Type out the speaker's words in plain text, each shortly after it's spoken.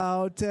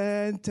out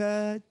and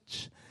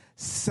touch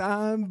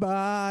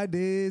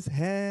somebody's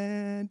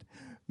hand.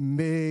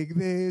 Make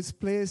this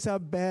place a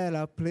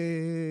better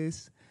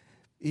place.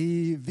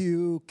 If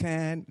you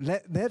can.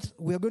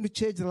 We're going to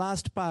change the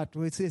last part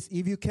where it says,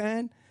 if you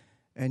can,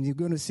 and you're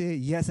going to say,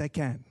 yes, I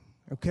can.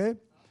 Okay?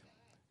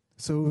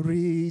 So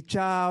reach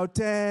out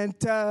and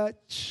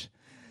touch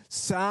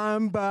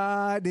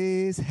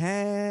somebody's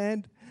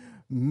hand.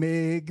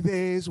 Make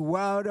this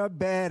world a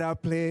better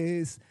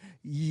place.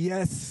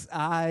 Yes,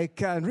 I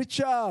can.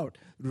 Reach out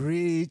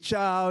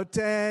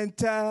and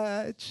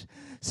touch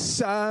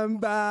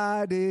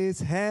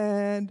somebody's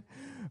hand.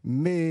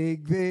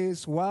 Make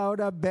this world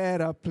a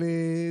better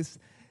place.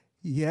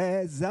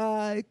 Yes,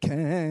 I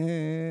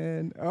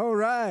can. All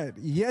right.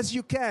 Yes,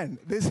 you can.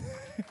 This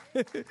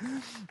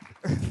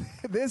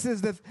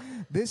is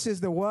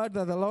the word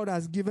that the Lord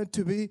has given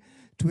to me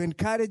to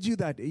encourage you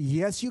that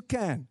yes, you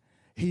can.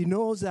 He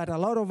knows that a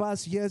lot of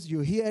us, yes,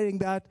 you're hearing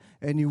that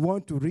and you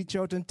want to reach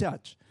out and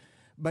touch.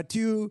 But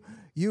you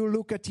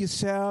look at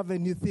yourself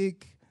and you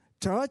think,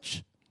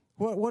 touch?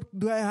 What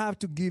do I have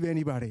to give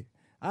anybody?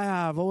 I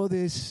have all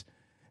this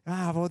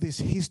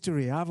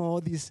history. I have all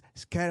these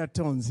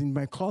skeletons in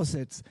my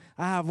closets.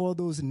 I have all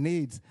those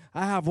needs.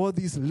 I have all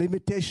these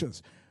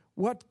limitations.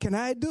 What can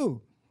I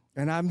do?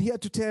 And I'm here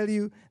to tell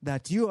you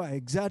that you are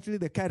exactly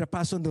the kind of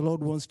person the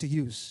Lord wants to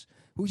use,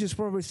 which is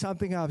probably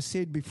something I've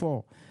said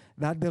before,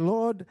 that the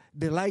Lord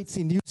delights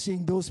in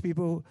using those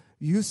people,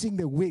 using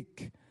the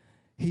weak.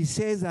 He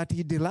says that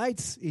he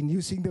delights in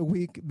using the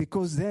weak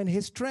because then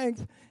his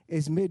strength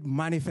is made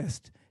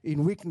manifest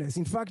in weakness.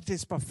 In fact, it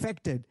is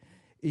perfected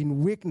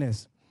in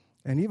weakness.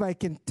 And if I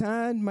can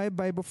turn my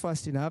Bible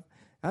fast enough,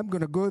 I'm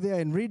going to go there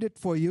and read it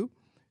for you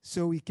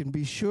so we can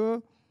be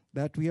sure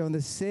that we are on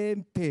the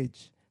same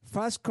page.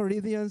 1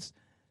 Corinthians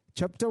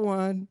chapter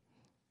 1,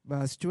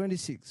 verse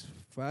 26.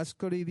 1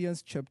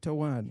 Corinthians chapter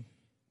 1.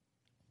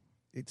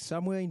 It's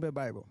somewhere in my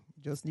Bible.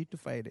 Just need to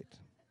find it.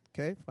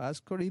 Okay? 1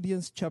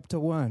 Corinthians chapter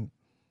 1.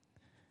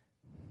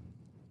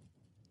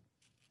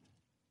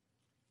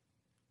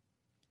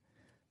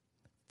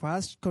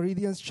 First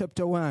Corinthians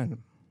chapter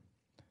 1.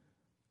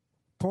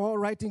 Paul,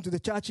 writing to the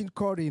church in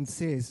Corinth,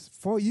 says,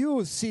 "For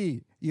you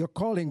see your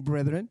calling,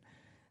 brethren,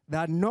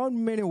 that not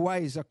many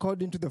wise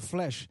according to the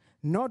flesh,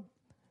 not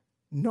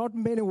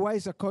many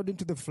wise according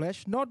to the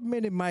flesh, not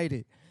many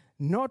mighty,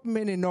 not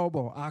many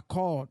noble are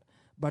called,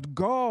 but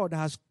God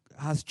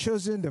has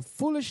chosen the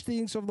foolish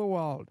things of the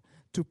world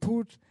to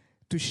put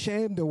to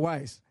shame the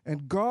wise,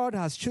 and God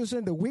has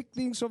chosen the weak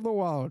things of the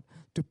world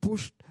to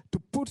put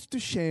to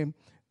shame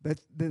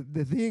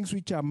the things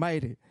which are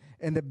mighty,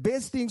 and the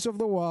base things of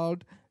the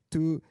world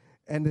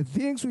and the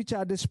things which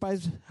are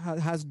despised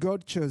has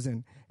God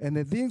chosen, and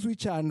the things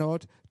which are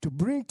not, to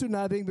bring to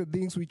nothing the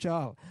things which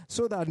are,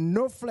 so that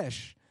no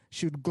flesh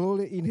should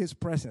glory in his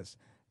presence."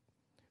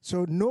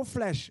 So no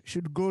flesh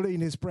should glory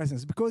in his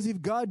presence. Because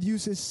if God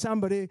uses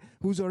somebody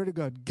who's already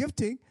got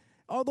gifting,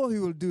 although he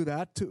will do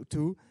that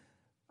too,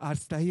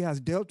 after he has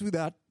dealt with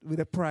that, with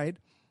the pride,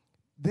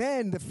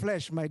 then the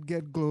flesh might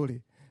get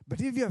glory.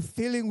 But if you're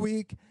feeling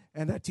weak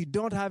and that you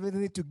don't have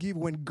anything to give,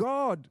 when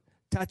God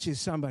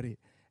touches somebody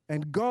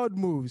and God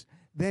moves,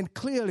 then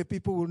clearly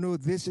people will know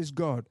this is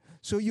God.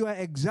 So you are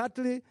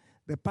exactly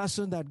the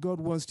person that God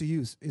wants to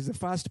use, is the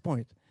first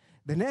point.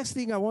 The next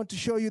thing I want to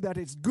show you that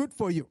it's good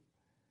for you,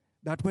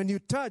 that when you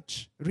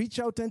touch, reach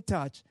out and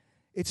touch,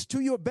 it's to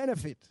your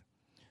benefit.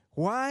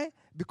 Why?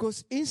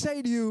 Because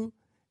inside you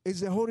is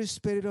the Holy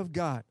Spirit of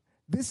God.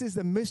 This is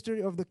the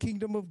mystery of the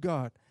kingdom of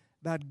God,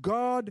 that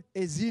God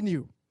is in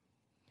you.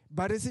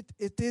 But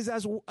it is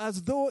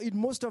as though in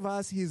most of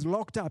us, he is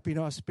locked up in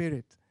our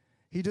spirit.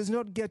 He does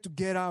not get to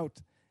get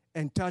out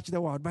and touch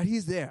the world, but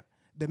he's there.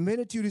 The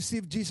minute you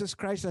receive Jesus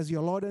Christ as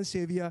your Lord and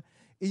Savior,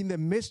 in the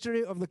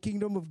mystery of the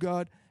kingdom of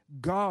God,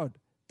 God,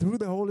 through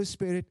the Holy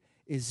Spirit,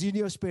 is in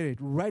your spirit,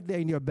 right there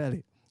in your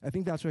belly. I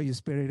think that's where your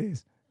spirit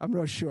is. I'm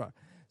not sure.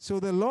 So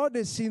the Lord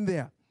is in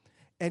there.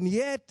 And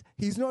yet,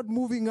 he's not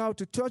moving out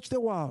to touch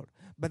the world.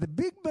 But the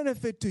big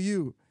benefit to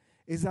you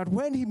is that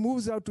when he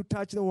moves out to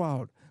touch the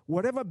world,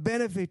 whatever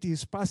benefit he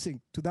is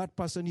passing to that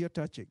person you're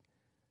touching,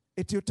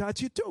 it will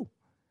touch you too.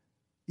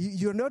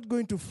 You're not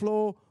going to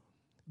flow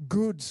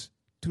goods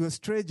to a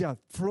stranger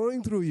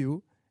flowing through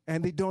you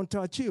and they don't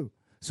touch you.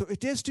 So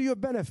it is to your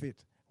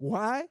benefit.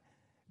 Why?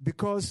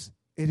 Because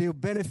it will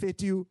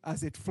benefit you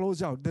as it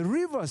flows out. The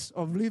rivers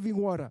of living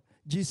water,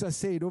 Jesus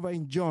said over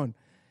in John,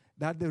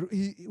 that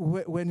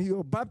when you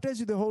are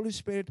baptized with the Holy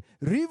Spirit,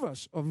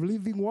 rivers of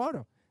living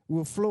water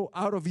will flow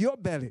out of your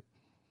belly.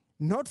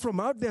 Not from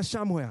out there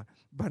somewhere,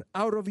 but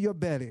out of your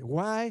belly.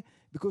 Why?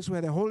 Because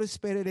where the Holy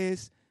Spirit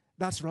is,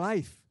 that's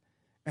life.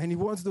 And he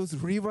wants those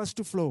rivers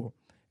to flow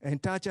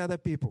and touch other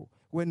people.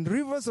 When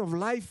rivers of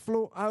life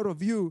flow out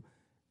of you,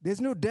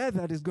 there's no death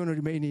that is going to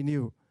remain in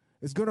you.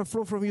 It's going to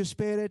flow from your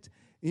spirit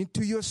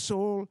into your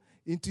soul,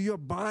 into your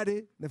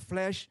body, the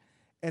flesh,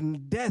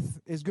 and death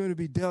is going to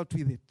be dealt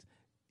with it,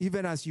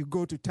 even as you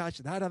go to touch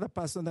that other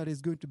person that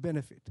is going to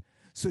benefit.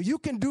 So you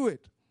can do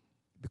it.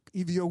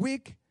 If you're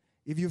weak,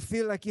 If you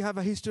feel like you have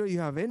a history, you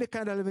have any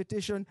kind of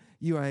limitation,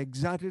 you are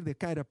exactly the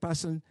kind of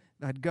person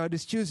that God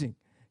is choosing.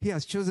 He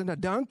has chosen a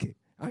donkey.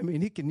 I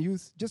mean, he can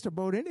use just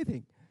about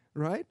anything,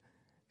 right?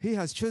 He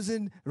has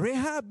chosen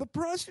Rahab, the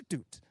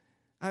prostitute.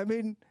 I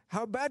mean,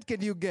 how bad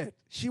can you get?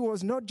 She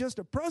was not just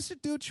a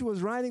prostitute, she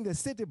was running the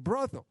city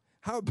brothel.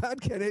 How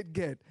bad can it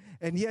get?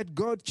 And yet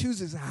God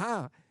chooses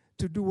her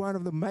to do one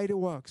of the mighty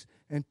works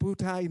and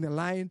put her in the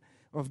line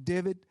of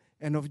David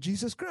and of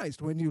Jesus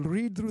Christ. When you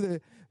read through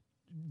the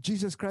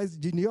Jesus Christ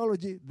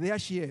genealogy, there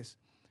she is.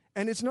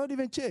 And it's not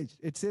even changed.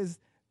 It says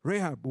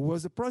Rahab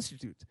was a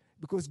prostitute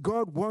because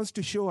God wants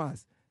to show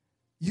us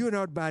you're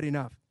not bad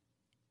enough.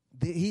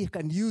 He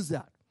can use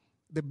that.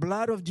 The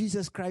blood of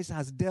Jesus Christ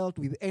has dealt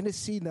with any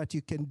sin that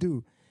you can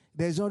do.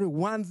 There's only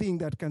one thing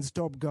that can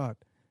stop God: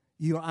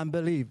 your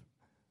unbelief.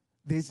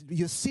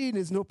 Your sin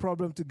is no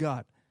problem to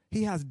God.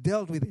 He has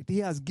dealt with it. He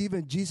has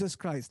given Jesus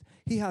Christ.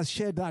 He has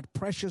shed that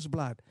precious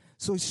blood.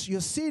 So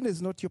your sin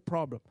is not your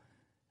problem.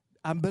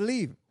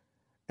 Unbelief,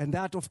 and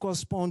that, of course,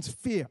 spawns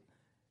fear,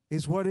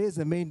 is what is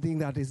the main thing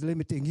that is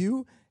limiting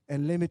you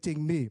and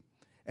limiting me.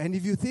 And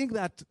if you think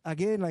that,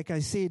 again, like I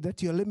said,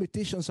 that your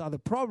limitations are the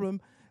problem,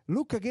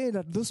 look again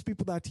at those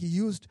people that he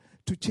used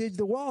to change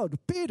the world.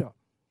 Peter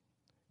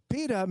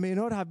may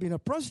not have been a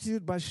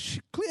prostitute, but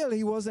clearly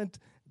he wasn't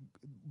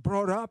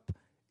brought up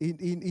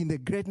in the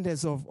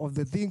greatness of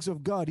the things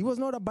of God. He was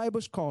not a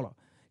Bible scholar.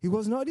 He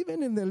was not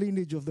even in the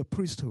lineage of the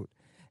priesthood.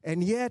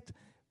 And yet,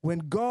 when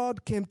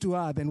God came to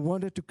earth and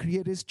wanted to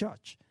create his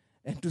church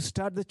and to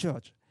start the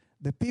church,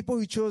 the people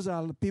he chose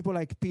are people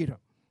like Peter,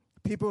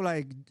 people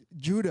like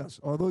Judas,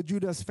 although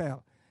Judas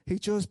fell. He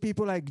chose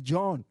people like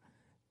John,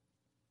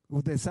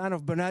 the son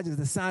of Boanerges,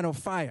 the son of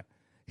fire.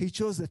 He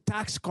chose the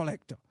tax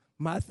collector,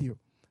 Matthew.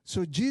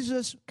 So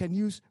Jesus can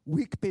use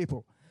weak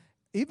people.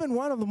 Even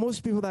one of the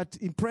most people that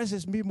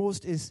impresses me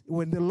most is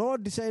when the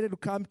Lord decided to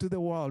come to the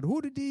world.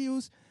 Who did he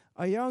use?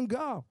 A young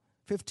girl,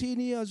 15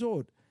 years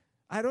old.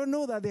 I don't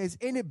know that there's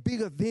any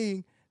bigger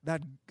thing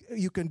that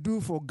you can do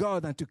for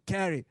God than to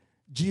carry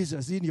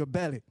Jesus in your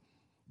belly.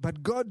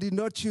 But God did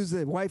not choose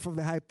the wife of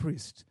the high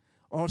priest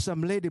or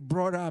some lady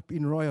brought up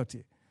in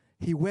royalty.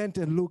 He went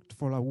and looked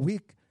for a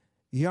weak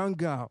young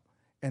girl,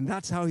 and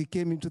that's how he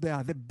came into the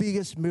earth, the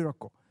biggest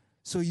miracle.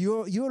 So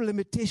your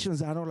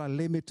limitations are not a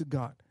limit to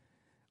God.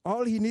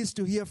 All he needs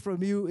to hear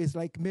from you is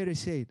like Mary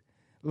said,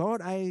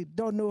 Lord, I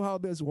don't know how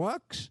this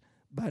works,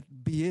 but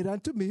be it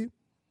unto me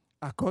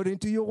according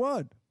to your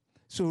word.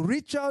 So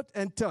reach out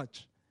and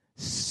touch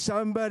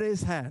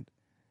somebody's hand,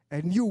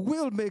 and you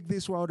will make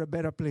this world a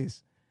better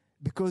place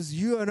because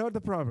you are not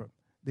the problem.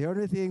 The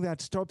only thing that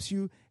stops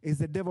you is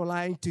the devil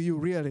lying to you,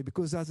 really,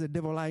 because that's the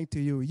devil lying to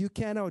you. You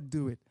cannot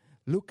do it.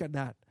 Look at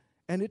that.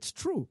 And it's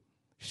true.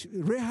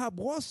 Rahab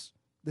was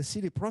the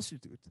city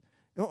prostitute.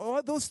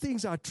 All those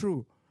things are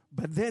true.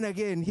 But then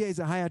again, here is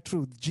a higher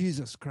truth,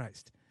 Jesus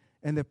Christ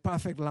and the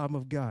perfect Lamb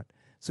of God.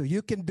 So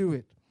you can do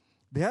it.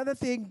 The other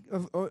thing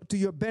to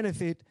your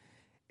benefit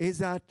is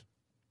that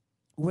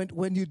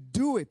when you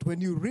do it,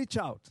 when you reach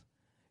out,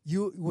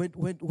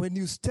 when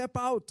you step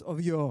out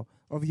of your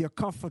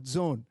comfort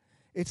zone,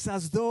 it's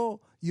as though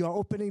you are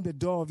opening the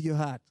door of your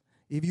heart.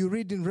 If you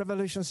read in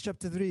Revelation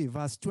chapter 3,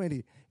 verse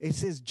 20, it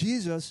says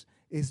Jesus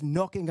is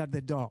knocking at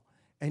the door.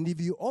 And if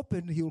you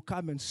open, he'll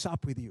come and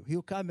sup with you.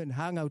 He'll come and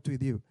hang out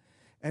with you.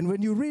 And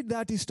when you read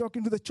that, he's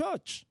talking to the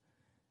church.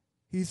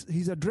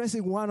 He's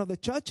addressing one of the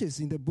churches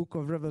in the book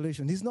of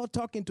Revelation. He's not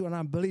talking to an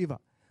unbeliever.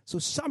 So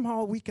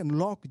somehow we can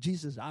lock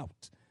Jesus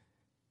out.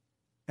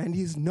 And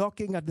he's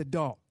knocking at the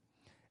door.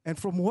 And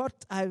from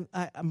what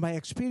my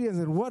experience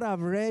and what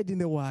I've read in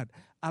the Word,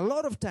 a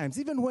lot of times,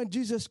 even when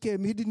Jesus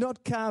came, he did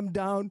not come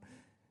down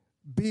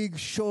big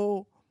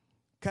show,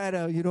 kind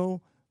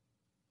of,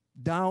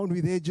 down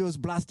with angels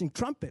blasting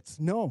trumpets.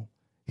 No.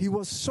 He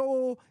was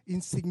so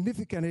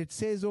insignificant. It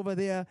says over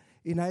there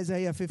in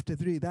Isaiah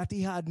 53 that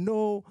he had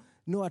no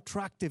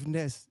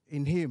attractiveness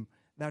in him,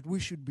 that we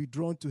should be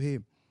drawn to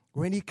him.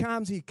 When he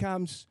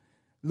comes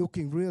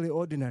looking really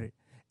ordinary.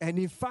 And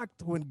in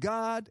fact, when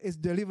God is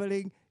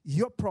delivering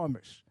your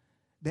promise,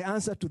 the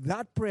answer to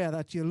that prayer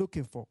that you're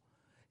looking for,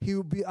 he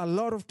will be a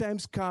lot of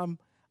times come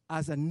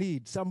as a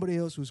need, somebody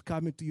else who's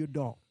coming to your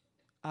door,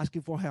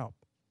 asking for help.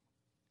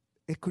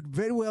 It could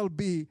very well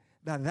be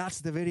that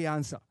that's the very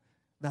answer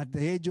that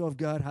the angel of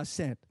God has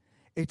sent.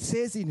 It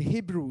says in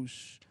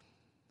Hebrews,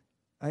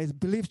 I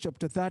believe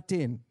chapter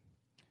 13,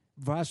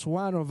 verse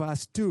 1 or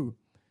verse 2,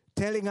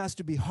 telling us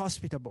to be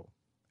hospitable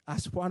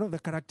as one of the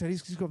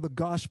characteristics of the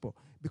gospel,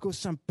 because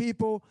some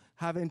people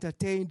have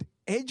entertained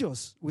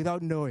angels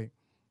without knowing.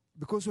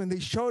 Because when they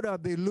showed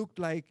up, they looked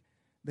like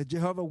the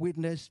Jehovah's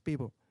Witness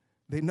people.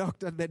 They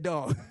knocked at the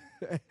door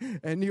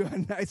and you are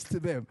nice to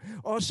them.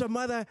 Or some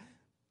other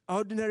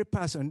ordinary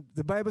person.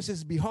 The Bible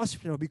says be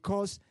hospitable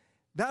because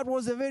that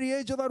was the very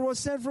angel that was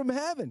sent from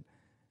heaven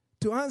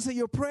to answer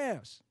your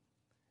prayers.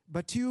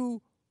 But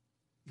you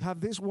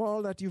have this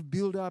wall that you've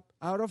built up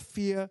out of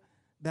fear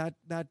that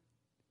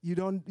you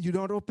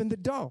don't open the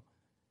door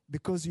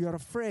because you are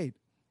afraid.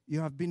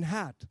 You have been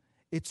hurt.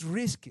 It's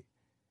risky.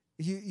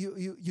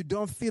 you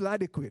don't feel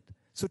adequate.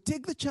 So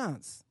take the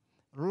chance.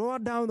 Lower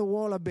down the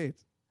wall a bit.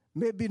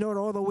 Maybe not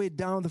all the way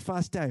down the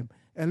first time.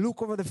 And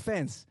look over the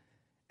fence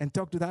and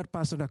talk to that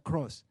person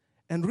across.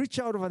 And reach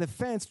out over the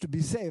fence to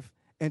be safe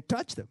and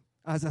touch them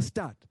as a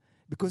start.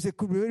 Because it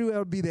could very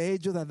well be the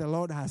angel that the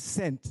Lord has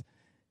sent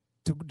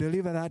to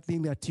deliver that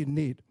thing that you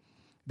need.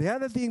 The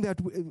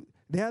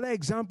other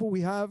example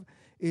we have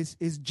is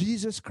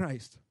Jesus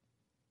Christ.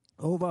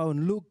 Over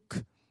on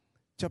Luke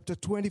chapter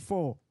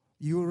 24,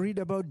 you will read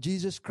about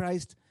Jesus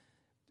Christ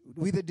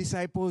with the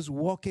disciples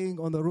walking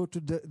on the road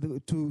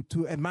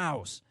to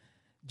Emmaus.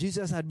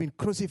 Jesus had been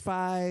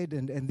crucified,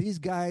 and these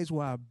guys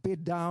were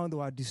beat down, they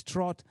were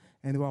distraught,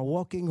 and they were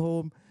walking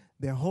home.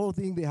 The whole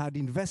thing they had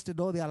invested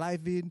all their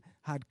life in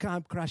had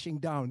come crashing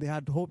down. They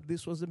had hoped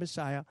this was the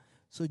Messiah.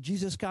 So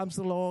Jesus comes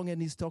along,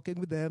 and he's talking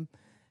with them,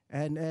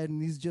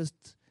 and he's just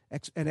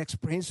and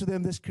explains to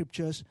them the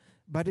scriptures.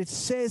 But it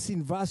says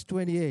in verse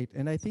 28,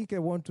 and I think I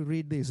want to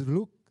read this.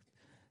 Luke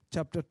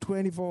chapter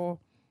 24,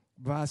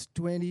 verse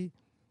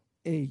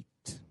 28.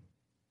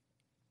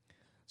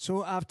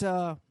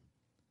 So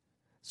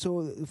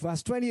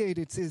verse 28,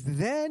 it says,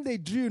 then they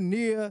drew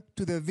near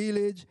to the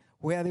village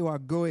where they were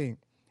going.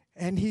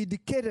 And he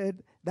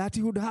indicated that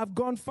he would have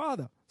gone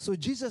farther. So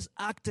Jesus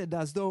acted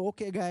as though,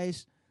 okay,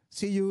 guys,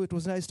 see you, it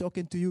was nice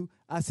talking to you,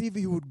 as if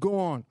he would go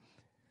on.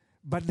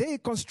 But they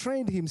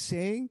constrained him,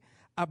 saying,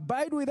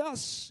 abide with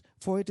us,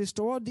 for it is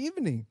toward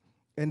evening,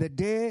 and the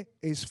day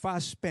is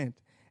fast spent.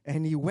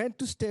 And he went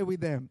to stay with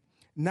them.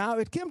 Now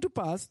it came to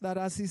pass that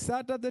as he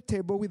sat at the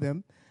table with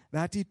them,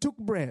 that he took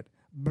bread,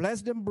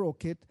 blessed and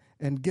broke it,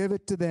 and gave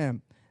it to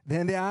them.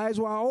 Then their eyes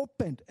were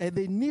opened, and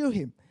they knew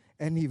him,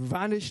 and he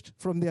vanished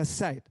from their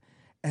sight.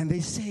 And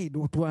they said to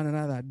one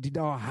another, did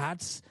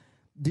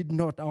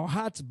not our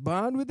hearts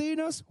burn within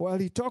us while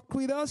he talked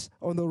with us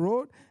on the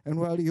road and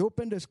while he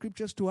opened the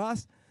scriptures to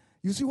us?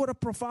 You see what a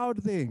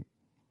profound thing.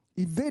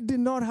 If they did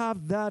not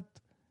have that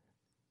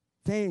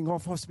thing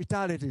of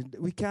hospitality,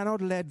 we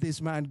cannot let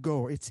this man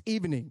go. It's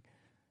evening.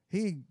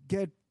 He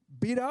get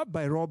beat up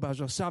by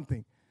robbers or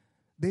something.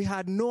 They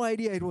had no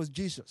idea it was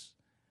Jesus.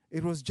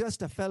 It was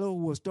just a fellow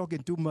who was talking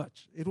too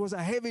much. It was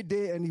a heavy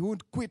day and he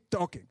wouldn't quit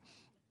talking.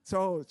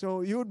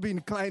 So you'd be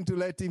inclined to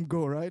let him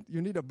go, right?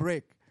 You need a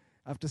break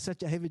after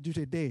such a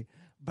heavy-duty day.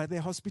 But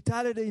the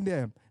hospitality in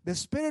them, the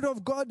Spirit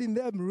of God in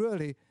them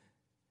really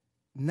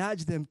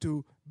nudged them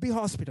to be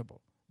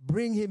hospitable,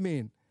 bring him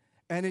in.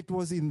 And it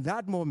was in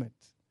that moment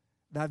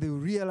that they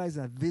realized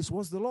that this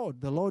was the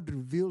Lord. The Lord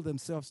revealed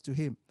themselves to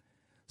him.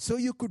 So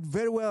it could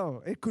very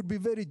well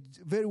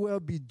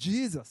be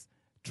Jesus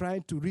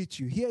trying to reach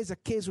you. Here is a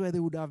case where they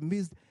would have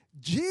missed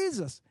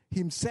Jesus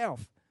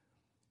himself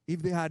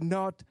if they had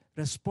not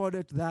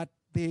responded to that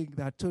thing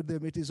that told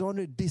them it is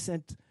only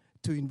decent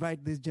to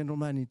invite this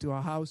gentleman into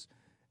our house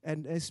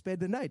and spend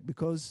the night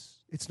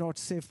because it's not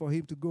safe for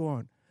him to go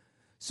on.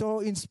 So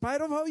in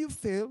spite of how you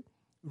feel,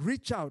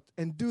 reach out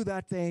and do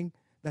that thing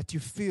that you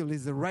feel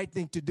is the right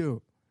thing to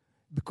do,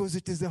 because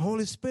it is the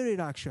Holy Spirit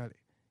actually.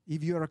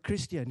 If you're a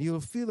Christian,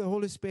 you'll feel the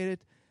Holy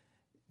Spirit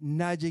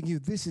nudging you.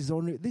 This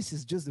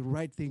is just the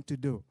right thing to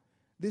do.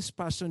 This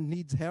person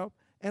needs help,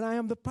 and I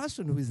am the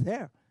person who is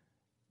there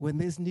when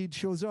this need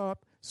shows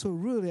up. So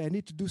really, I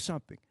need to do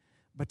something.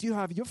 But you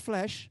have your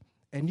flesh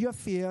and your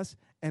fears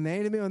and the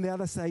enemy on the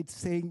other side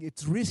saying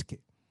it's risky.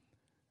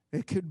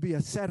 It could be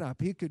a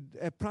setup.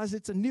 Plus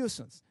it's a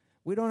nuisance.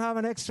 We don't have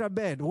an extra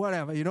bed,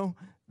 whatever,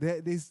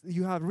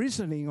 you have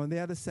reasoning on the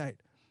other side.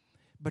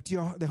 But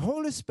the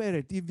Holy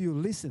Spirit, if you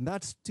listen,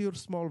 that still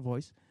small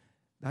voice,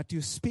 that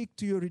you speak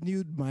to your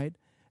renewed mind,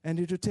 and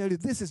it will tell you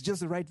this is just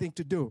the right thing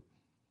to do.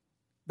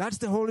 That's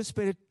the Holy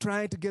Spirit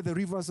trying to get the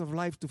rivers of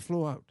life to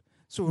flow out.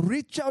 So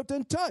reach out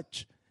and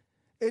touch.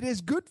 It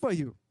is good for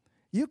you.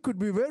 You could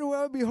very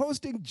well be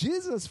hosting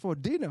Jesus for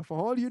dinner, for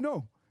all you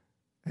know.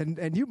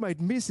 And you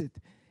might miss it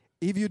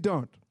if you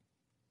don't.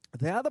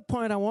 The other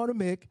point I want to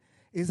make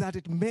is that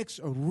it makes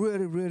a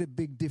really, really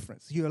big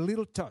difference. Your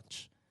little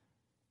touch.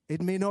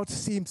 It may not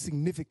seem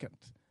significant.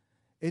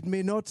 It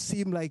may not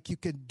seem like you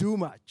can do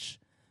much.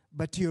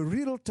 But your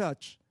little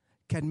touch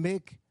can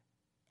make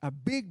a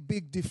big,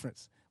 big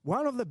difference.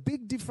 One of the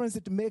big differences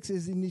it makes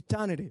is in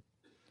eternity.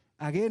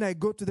 Again, I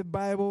go to the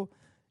Bible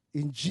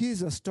in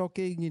Jesus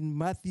talking in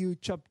Matthew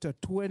chapter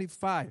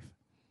 25.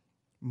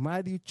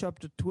 Matthew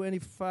chapter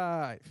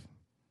 25.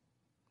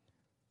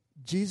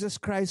 Jesus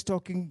Christ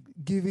talking,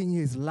 giving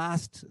his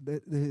last,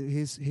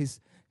 his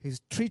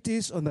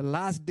treatise on the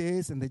last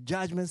days and the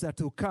judgments that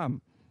will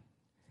come.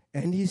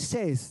 And he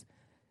says,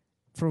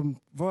 from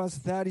verse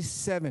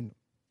 37,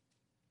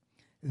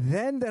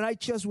 then the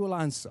righteous will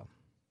answer.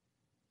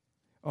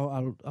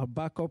 I'll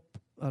back up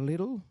a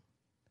little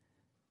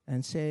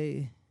and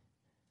say,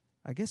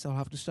 I guess I'll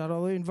have to start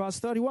all the way in verse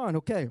 31.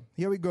 Okay,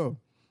 here we go.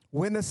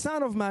 When the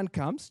Son of Man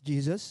comes,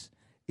 Jesus,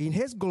 in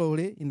his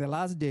glory in the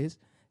last days,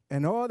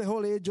 and all the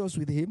holy angels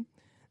with him,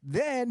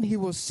 then he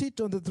will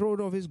sit on the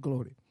throne of his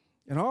glory,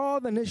 and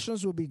all the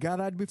nations will be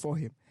gathered before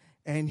him,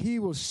 and he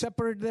will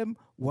separate them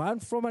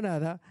one from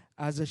another,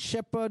 as a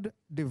shepherd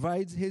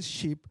divides his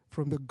sheep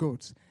from the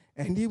goats,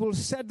 And he will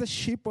set the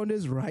sheep on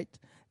his right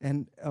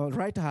and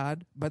right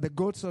hand, but the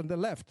goats on the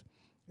left.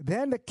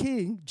 Then the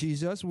king,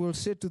 Jesus, will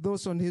say to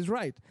those on his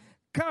right,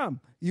 come,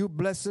 you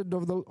blessed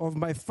of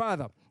my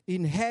Father,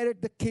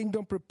 inherit the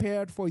kingdom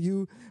prepared for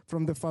you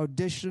from the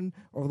foundation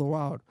of the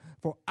world.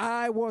 For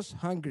I was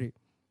hungry,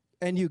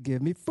 and you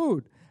gave me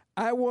food.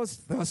 I was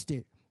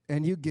thirsty,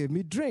 and you gave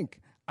me drink.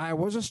 I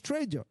was a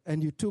stranger,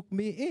 and you took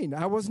me in.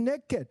 I was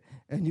naked,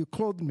 and you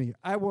clothed me.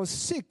 I was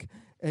sick,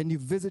 and you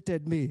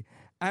visited me.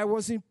 I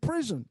was in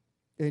prison,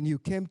 and you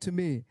came to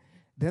me.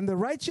 Then the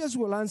righteous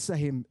will answer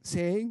him,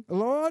 saying,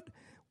 Lord,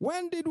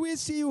 when did we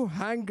see you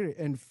hungry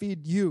and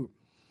feed you,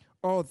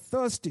 or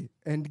thirsty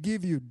and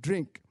give you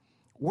drink?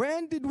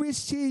 When did we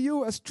see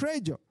you a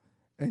stranger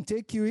and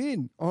take you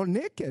in, or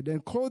naked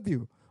and clothe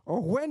you?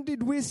 Or when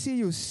did we see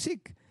you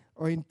sick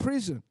or in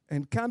prison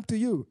and come to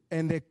you?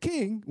 And the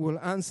king will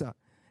answer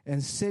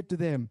and say to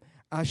them,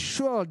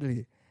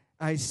 assuredly,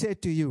 I say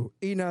to you,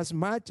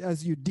 inasmuch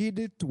as you did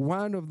it to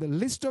one of the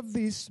least of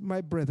these,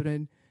 my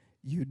brethren,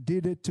 you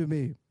did it to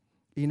me.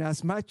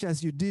 Inasmuch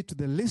as you did to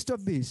the least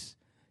of these,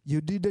 you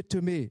did it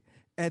to me.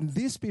 And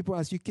these people,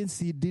 as you can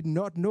see, did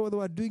not know they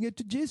were doing it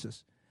to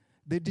Jesus.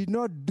 They did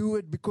not do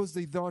it because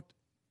they thought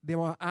they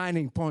were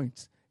earning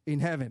points in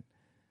heaven.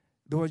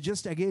 They were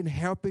just, again,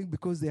 helping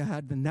because they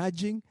had the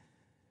nudging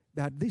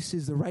that this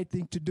is the right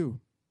thing to do.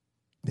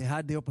 They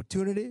had the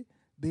opportunity.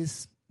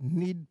 This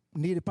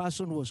needy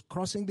person was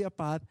crossing their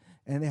path,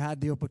 and they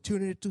had the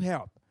opportunity to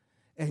help.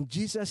 And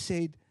Jesus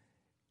said,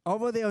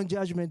 over there on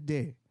Judgment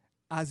Day,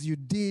 as you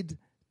did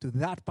to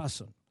that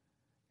person.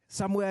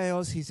 Somewhere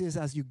else, he says,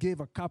 as you gave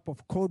a cup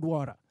of cold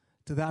water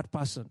to that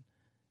person,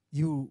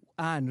 you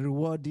earn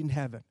reward in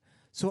heaven.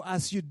 So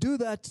as you do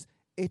that,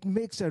 it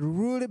makes a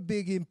really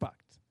big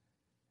impact.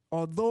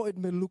 Although it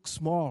may look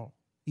small,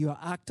 your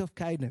act of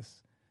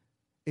kindness,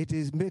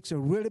 makes a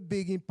really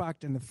big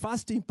impact, and the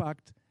first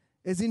impact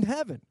is in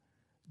heaven.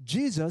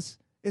 Jesus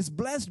is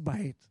blessed by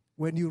it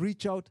when you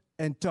reach out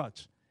and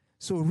touch.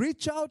 So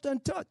reach out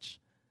and touch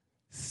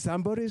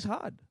somebody's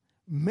heart.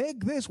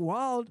 Make this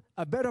world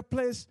a better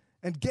place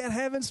and get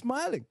heaven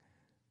smiling.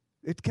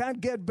 It can't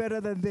get better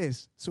than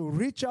this. So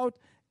reach out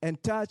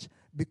and touch,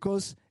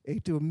 because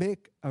it will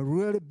make a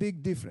really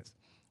big difference.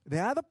 The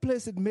other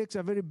place it makes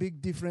a very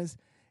big difference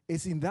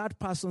is in that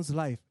person's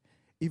life,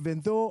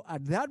 even though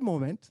at that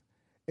moment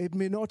it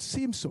may not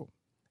seem so.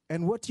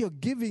 And what you're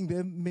giving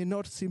them may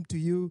not seem to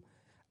you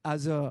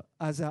as a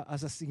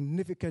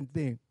significant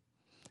thing.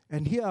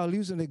 And here I'll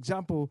use an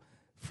example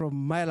from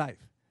my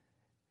life.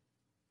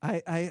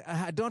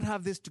 I don't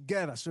have this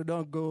together, so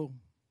don't go,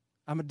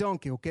 I'm a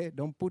donkey, okay?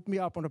 Don't put me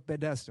up on a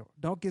pedestal.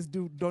 Donkeys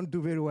don't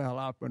do very well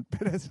up on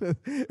pedestals.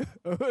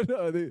 Oh,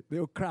 no,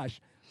 they'll crash.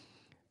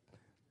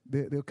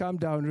 They'll come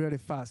down really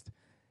fast.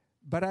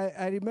 But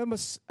I remember,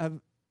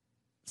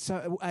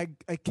 so I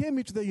came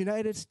into the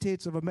United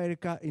States of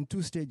America in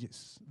 2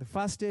 stages. The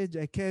first stage,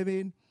 I came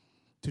in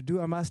to do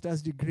a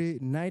master's degree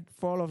in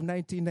fall of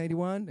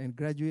 1991 and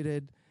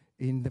graduated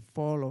in the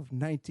fall of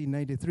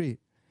 1993.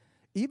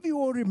 If you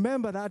all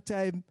remember that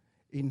time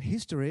in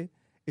history,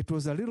 it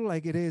was a little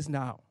like it is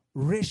now.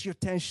 Ratio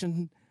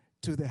tension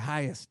to the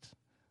highest.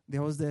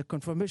 There was the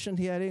confirmation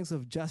hearings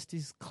of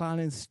Justice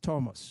Clarence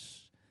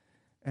Thomas.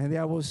 And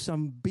there was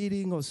some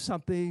beating or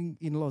something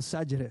in Los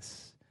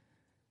Angeles.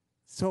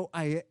 So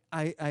I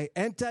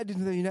entered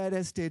into the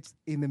United States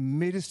in the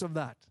midst of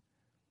that.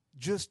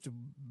 Just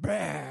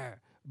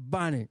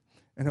burning.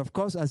 And of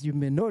course, as you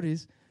may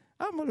notice,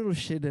 I'm a little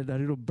shaded, a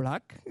little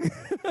black.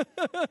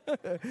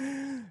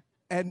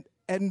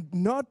 And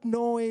not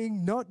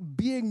knowing, not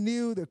being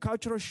new, the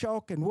cultural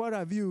shock and what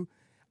have you,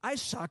 I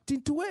sucked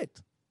into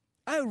it.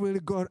 I really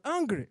got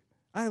angry.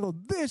 I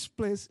thought, this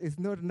place is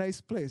not a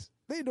nice place.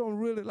 They don't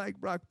really like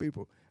black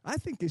people. I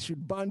think it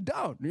should burn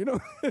down,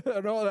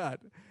 and all that.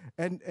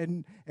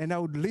 And I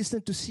would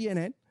listen to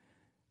CNN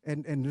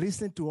and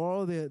listen to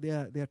all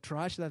their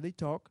trash that they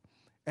talk.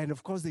 And,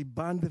 of course, they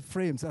burn the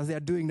frames as they are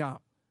doing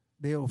now.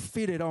 They'll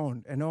feed it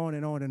on and on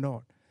and on and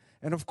on.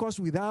 And, of course,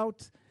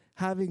 without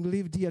having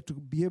lived here to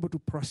be able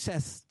to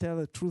tell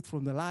the truth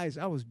from the lies,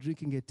 I was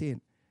drinking it in.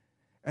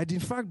 And,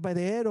 in fact, by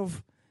the end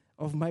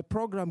of my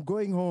program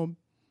going home,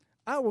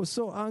 I was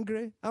so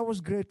angry. I was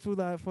grateful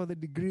for the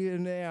degree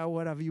and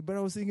what have you, but I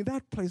was thinking,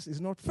 that place is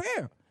not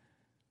fair.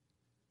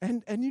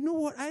 And you know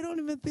what? I don't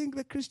even think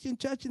the Christian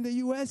church in the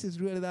U.S. is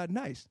really that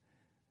nice.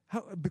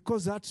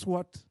 Because that's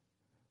what,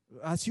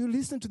 as you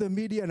listen to the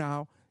media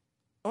now,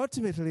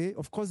 ultimately,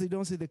 of course, they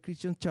don't say the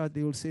Christian church,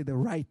 they will say the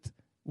right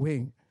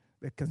wing,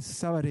 the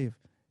conservative,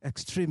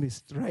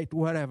 extremist, right,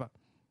 whatever.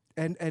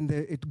 And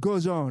it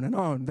goes on and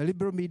on. The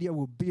liberal media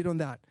will beat on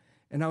that.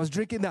 And I was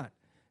drinking that.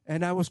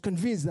 And I was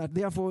convinced that,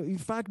 therefore, in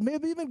fact,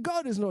 maybe even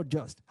God is not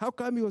just. How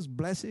come he was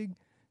blessing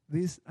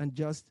this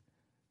unjust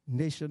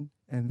nation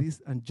and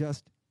these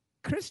unjust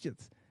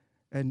Christians?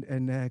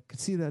 And I could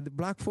see that the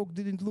black folk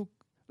didn't look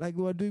like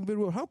they were doing very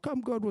well. How come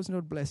God was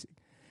not blessing?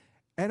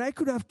 And I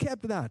could have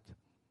kept that.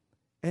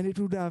 And it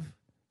would have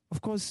of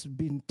course,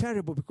 been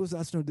terrible because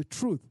that's not the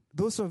truth.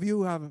 Those of you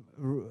who have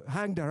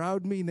hanged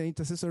around me in the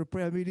intercessory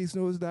prayer meetings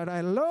knows that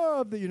I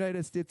love the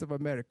United States of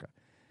America.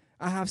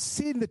 I have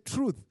seen the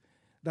truth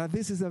that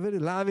this is a very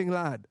loving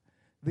land.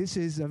 This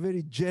is a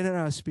very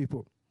generous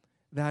people.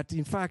 That,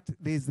 in fact,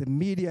 there's the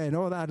media and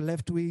all that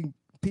left-wing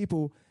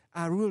people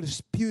are really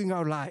spewing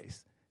out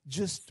lies,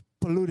 just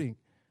polluting.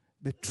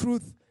 The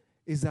truth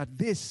is that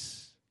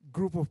this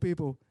group of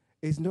people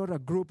is not a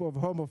group of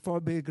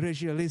homophobic,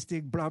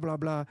 racialistic, blah, blah,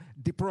 blah,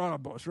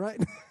 deplorables, right?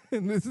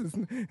 And this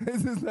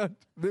is not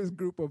this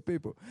group of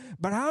people.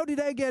 But how did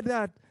I get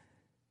that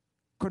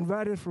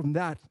converted from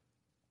that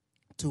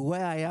to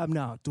where I am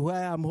now, to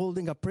where I'm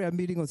holding a prayer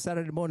meeting on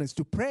Saturday mornings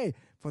to pray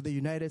for the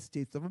United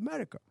States of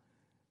America?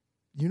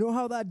 You know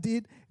how that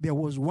did? There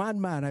was one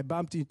man I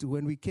bumped into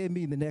when we came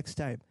in the next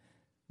time.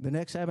 The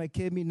next time I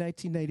came in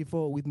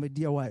 1994 with my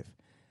dear wife.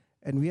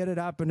 And we ended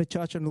up in a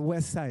church on the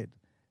west side,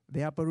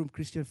 the Upper Room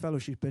Christian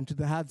Fellowship, into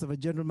the hands of a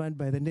gentleman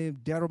by the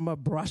name Deroma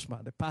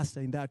Brashma, the pastor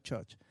in that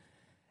church.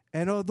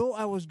 And although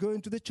I was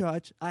going to the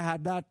church, I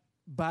had that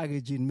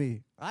baggage in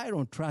me. I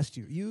don't trust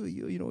you.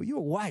 You know, you're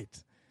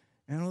white.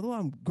 And although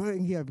I'm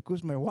going here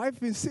because my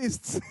wife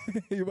insists,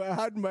 if I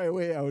had my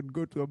way, I would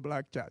go to a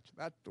black church.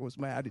 That was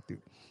my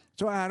attitude.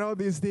 So I had all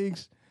these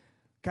things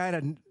kind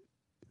of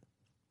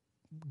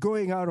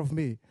going out of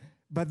me.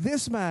 But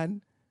this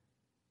man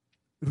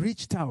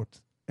reached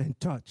out and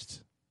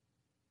touched.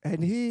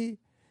 And it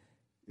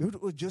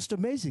was just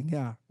amazing,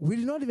 yeah. We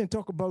did not even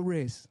talk about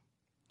race.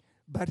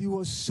 But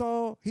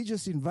he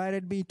just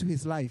invited me to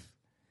his life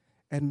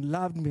and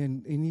loved me.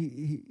 And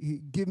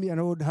he gave me an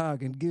old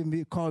hug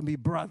and called me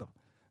brother.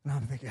 And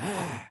I'm thinking,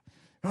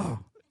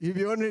 if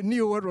you only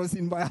knew what was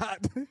in my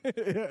heart.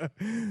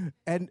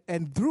 And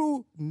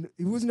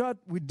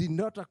we did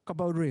not talk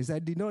about race. I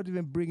did not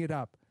even bring it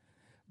up.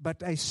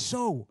 But I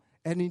saw,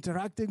 and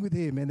interacting with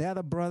him and the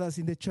other brothers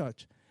in the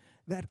church,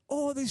 that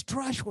all this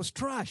trash was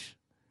trash.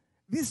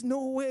 There's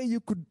no way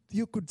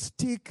you could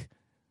stick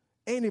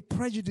any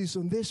prejudice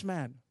on this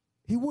man.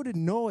 He wouldn't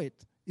know it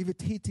if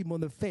it hit him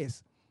on the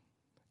face.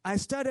 I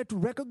started to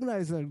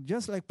recognize that,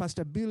 just like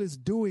Pastor Bill is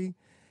doing,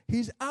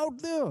 he's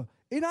out there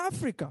in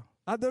Africa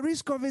at the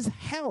risk of his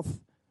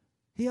health.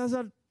 He has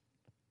had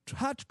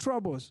heart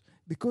troubles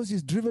because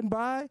he's driven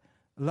by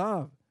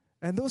love.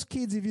 And those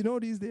kids, if you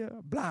notice, they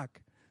are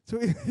black. So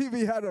if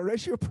he had a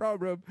racial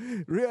problem,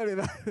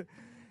 really.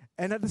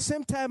 And at the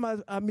same time,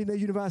 I'm in a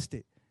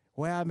university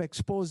where I'm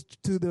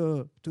exposed to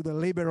the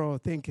liberal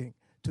thinking,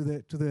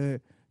 to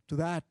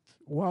that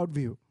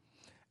worldview.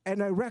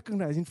 And I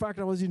recognize, in fact,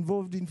 I was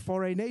involved in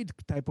foreign aid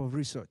type of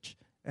research.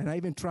 And I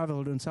even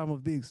traveled on some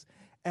of these.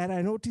 And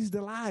I noticed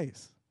the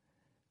lies.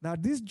 Now,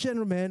 these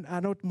gentlemen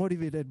are not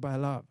motivated by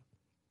love.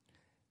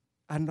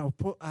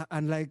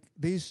 And like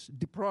these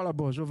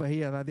deplorables over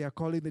here that they are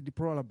calling the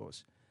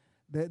deplorables.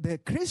 The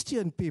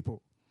Christian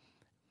people,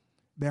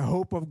 the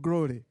hope of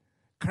glory.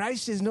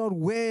 Christ is not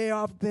way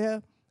up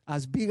there,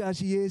 as big as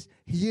he is.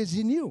 He is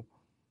in you.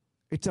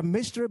 It's a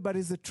mystery, but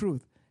it's the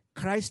truth.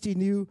 Christ in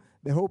you,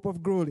 the hope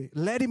of glory.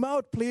 Let him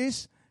out,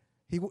 please.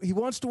 He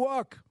wants to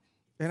work.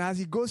 And as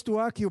he goes to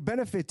work, he'll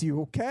benefit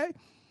you, okay?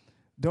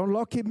 Don't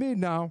lock him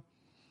in now.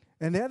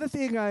 And the other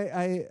thing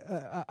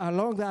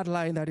along that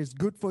line that is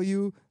good for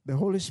you, the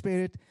Holy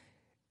Spirit,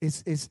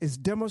 is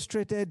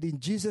demonstrated in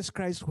Jesus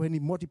Christ when he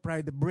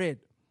multiplied the bread.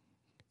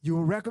 You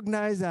will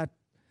recognize that,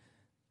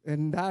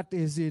 and that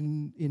is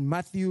in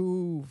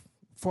Matthew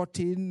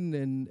 14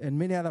 and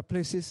many other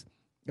places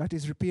that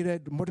is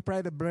repeated,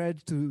 multiply the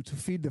bread to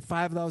feed the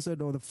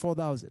 5,000 or the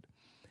 4,000.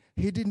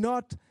 He did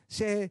not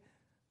say,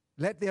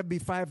 let there be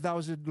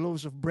 5,000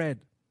 loaves of bread,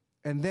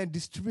 and then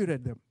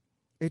distributed them.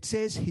 It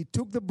says he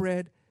took the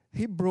bread,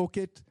 he broke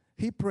it,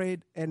 he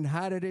prayed, and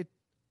handed it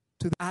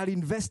to them, are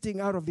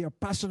investing out of their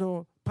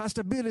personal.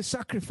 Pastor Bill is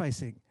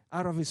sacrificing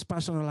out of his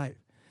personal life.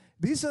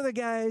 These are the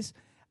guys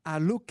are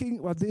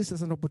looking at this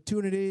as an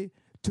opportunity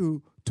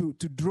to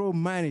draw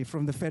money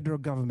from the federal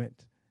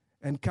government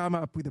and come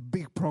up with a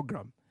big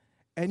program.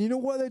 And you know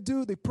what they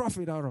do? They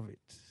profit out of it.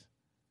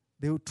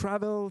 They will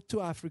travel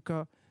to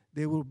Africa.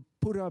 They will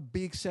put up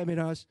big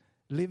seminars,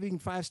 live in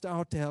 5-star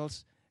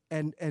hotels,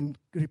 and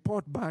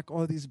report back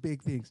all these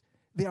big things.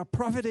 They are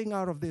profiting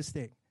out of this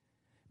thing.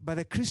 But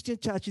the Christian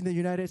church in the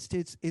United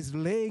States is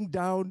laying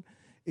down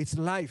its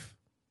life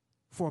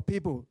for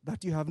people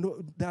that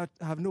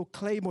have no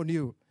claim on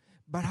you.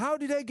 But how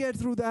did I get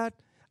through that?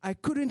 I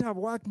couldn't have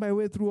worked my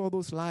way through all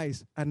those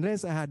lies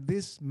unless I had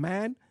this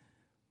man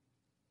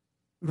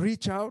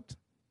reach out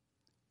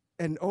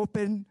and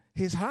open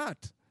his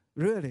heart,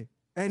 really.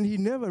 And he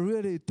never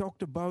really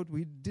talked about,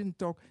 we didn't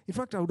talk. In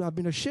fact, I would have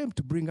been ashamed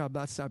to bring up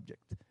that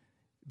subject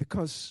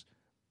because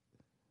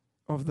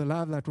of the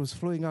love that was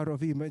flowing out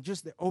of him and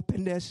just the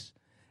openness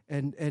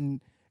and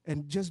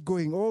just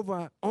going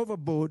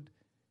overboard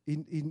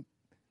in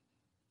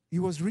he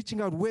was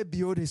reaching out way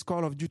beyond his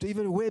call of duty,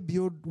 even way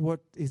beyond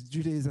what his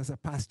duty is as a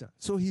pastor.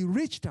 So he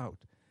reached out,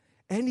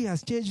 and he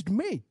has changed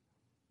me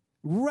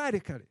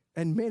radically,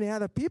 and many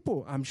other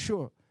people, I'm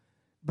sure.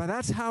 But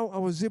that's how I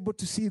was able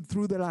to see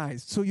through the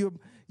lies. So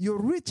you're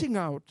reaching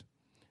out,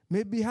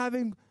 maybe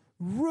having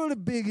really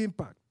big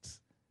impact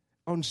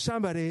on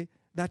somebody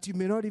that you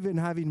may not even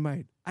have in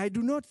mind. I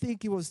do not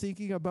think he was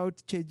thinking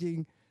about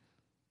changing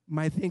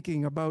my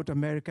thinking about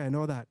America and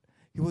all that.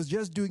 He was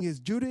just doing his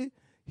duty.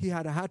 He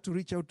had a heart to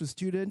reach out to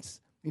students,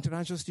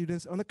 international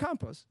students on the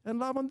campus, and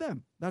love on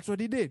them. That's what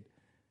he did.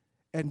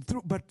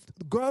 But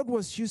God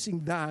was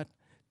using that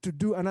to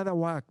do another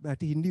work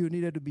that he knew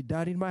needed to be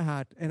done in my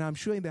heart, and I'm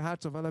sure in the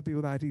hearts of other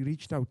people that he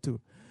reached out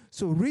to.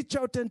 So reach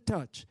out and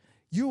touch.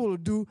 You will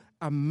do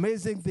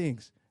amazing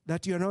things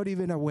that you're not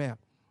even aware.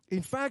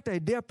 In fact, I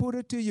dare put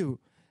it to you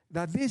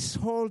that this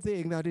whole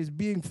thing that is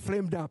being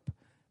flamed up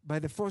by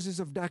the forces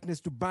of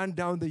darkness to burn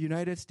down the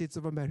United States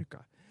of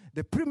America,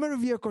 the primary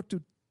vehicle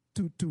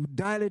to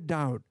dial it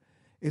down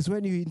is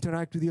when you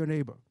interact with your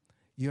neighbor.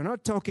 You're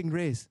not talking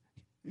race.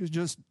 You're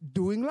just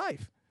doing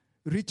life,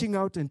 reaching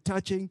out and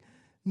touching,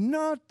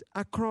 not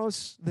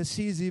across the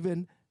seas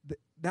even,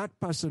 that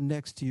person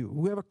next to you,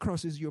 whoever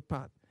crosses your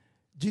path.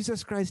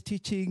 Jesus Christ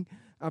teaching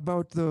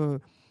about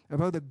the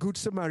Good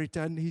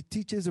Samaritan, he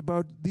teaches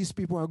about these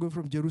people who are going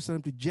from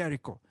Jerusalem to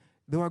Jericho.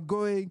 They were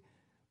going,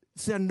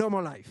 it's their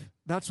normal life.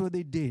 That's what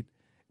they did.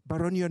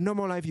 But on your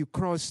normal life, you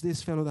cross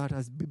this fellow that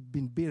has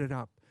been beaten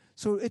up.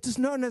 So it is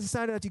not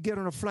necessary that you get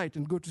on a flight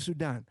and go to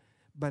Sudan.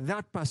 But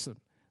that person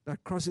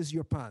that crosses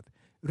your path,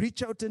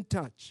 reach out and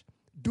touch.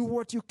 Do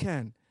what you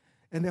can.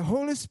 And the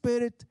Holy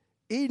Spirit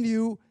in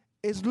you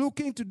is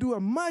looking to do a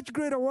much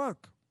greater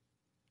work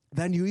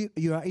than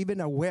you are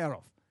even aware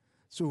of.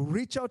 So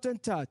reach out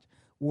and touch.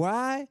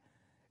 Why?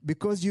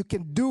 Because you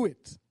can do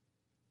it.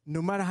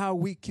 No matter how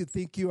weak you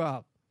think you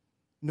are.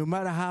 No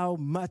matter how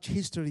much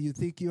history you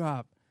think you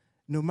have.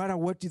 No matter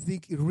what you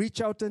think,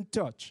 reach out and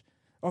touch.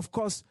 Of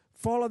course,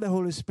 follow the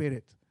Holy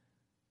Spirit.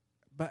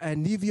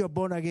 And if you're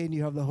born again,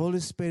 you have the Holy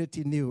Spirit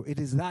in you. It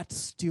is that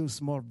still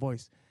small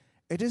voice.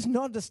 It is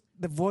not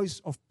the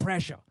voice of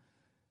pressure.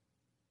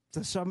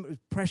 So some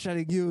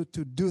pressuring you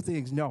to do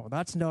things. No,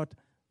 that's not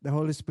the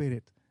Holy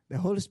Spirit. The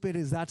Holy Spirit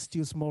is that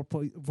still small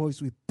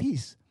voice with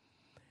peace.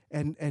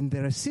 And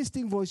the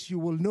resisting voice, you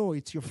will know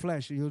it's your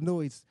flesh. You'll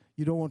know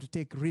you don't want to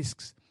take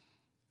risks.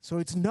 So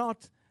it's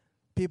not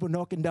people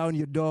knocking down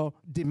your door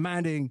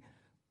demanding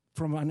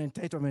from an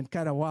entitlement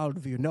kind of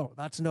worldview. No,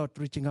 that's not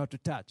reaching out to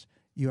touch.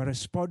 You are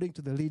responding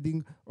to the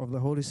leading of the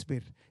Holy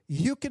Spirit.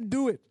 You can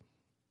do it.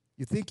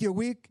 You think you're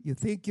weak. You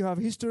think you have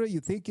history. You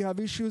think you have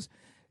issues.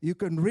 You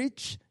can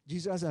reach.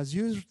 Jesus has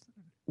used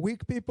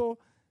weak people.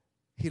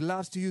 He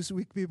loves to use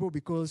weak people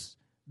because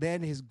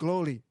then his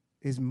glory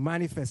is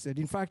manifested.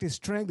 In fact, his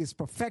strength is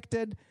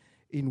perfected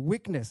in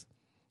weakness.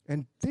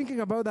 And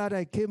thinking about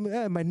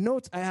that, my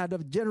notes, I had a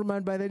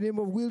gentleman by the name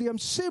of William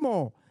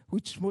Seymour,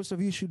 which most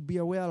of you should be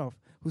aware of,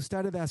 who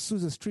started the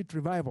Azusa Street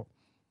Revival.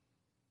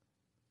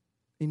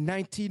 In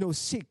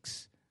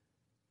 1906,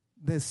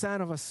 the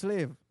son of a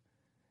slave,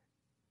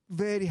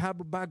 very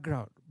humble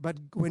background. But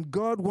when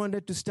God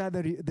wanted to start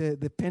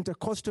the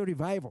Pentecostal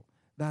revival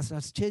that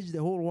has changed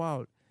the whole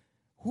world,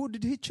 who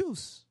did he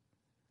choose?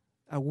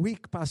 A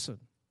weak person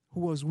who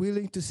was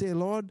willing to say,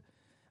 Lord,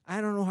 I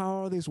don't know how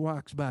all this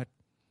works, but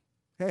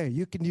hey,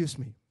 you can use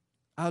me.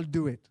 I'll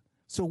do it.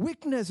 So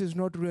weakness is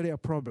not really a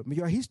problem.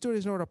 Your history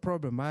is not a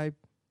problem. I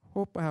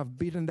hope I have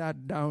beaten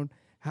that down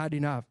hard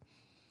enough.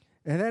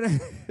 And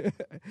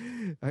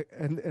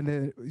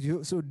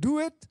then, so do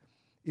it.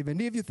 Even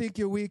if you think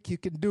you're weak, you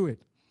can do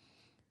it.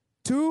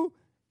 2,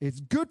 it's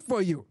good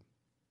for you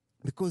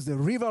because the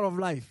river of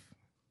life,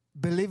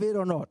 believe it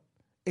or not,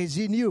 is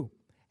in you.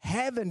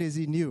 Heaven is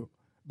in you,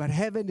 but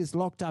heaven is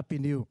locked up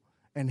in you,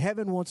 and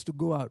heaven wants to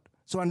go out.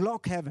 So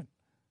unlock heaven.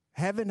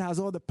 Heaven has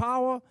all the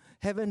power.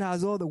 Heaven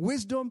has all the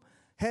wisdom.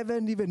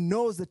 Heaven even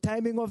knows the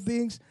timing of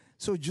things.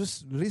 So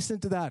just listen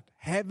to that.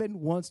 Heaven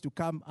wants to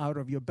come out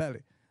of your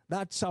belly.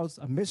 That sounds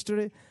a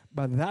mystery,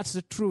 but that's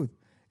the truth.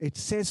 It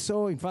says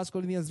so in 1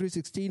 Corinthians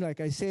 3:16, like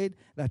I said,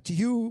 that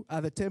you are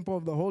the temple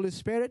of the Holy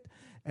Spirit.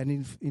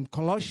 And in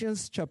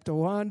Colossians chapter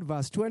 1,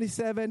 verse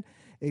 27,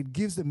 it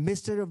gives the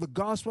mystery of the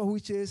gospel,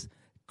 which is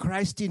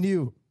Christ in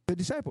you, the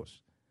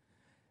disciples.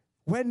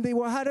 When they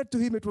were handed to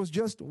him, it was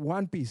just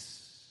one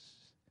piece.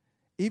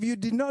 If you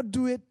did not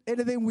do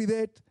anything with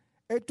it,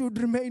 it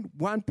would remain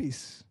one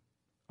piece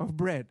of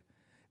bread.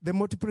 The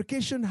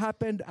multiplication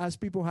happened as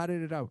people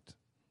handed it out.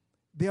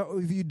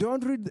 If you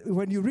don't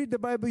when you read the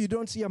Bible, you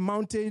don't see a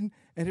mountain,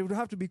 and it would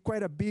have to be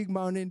quite a big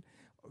mountain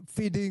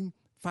feeding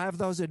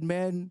 5,000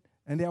 men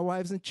and their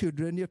wives and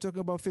children. You're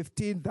talking about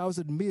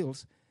 15,000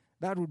 meals.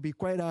 That would be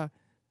quite a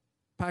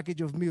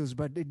package of meals.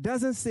 But it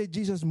doesn't say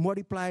Jesus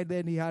multiplied,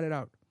 then he had it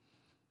out.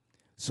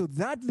 So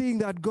that thing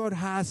that God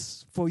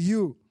has for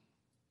you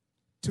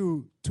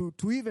to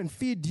even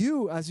feed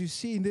you, as you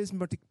see in this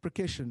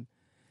multiplication,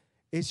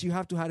 is you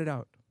have to hand it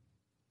out.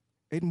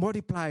 It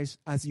multiplies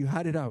as you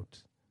hand it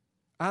out.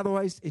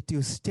 Otherwise, it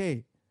will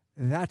stay,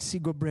 that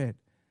single bread.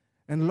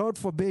 And Lord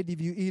forbid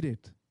if you eat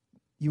it,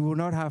 you will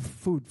not have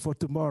food for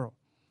tomorrow.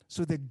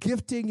 So the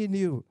gifting in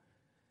you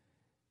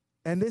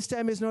And this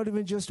time it's not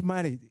even just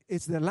money.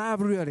 It's the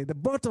love, really. The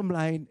bottom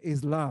line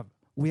is love.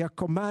 We are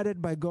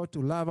commanded by God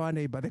to love our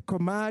neighbor.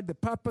 The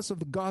purpose of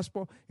the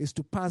gospel is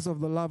to pass off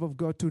the love of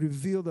God, to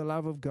reveal the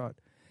love of God.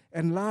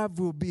 And love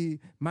will be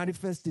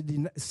manifested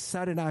in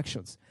certain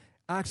actions.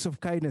 Acts of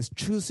kindness,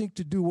 choosing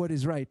to do what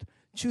is right.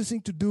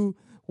 Choosing to do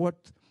what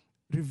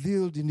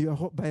revealed in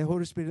by the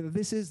Holy Spirit, that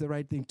this is the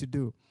right thing to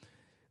do.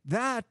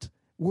 That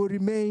will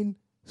remain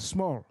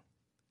small.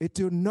 It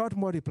will not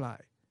multiply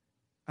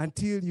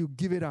until you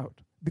give it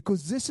out.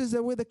 Because this is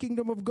the way the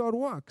kingdom of God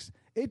works.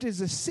 It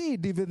is a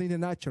seed even in the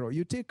natural.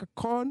 You take a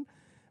corn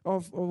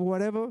of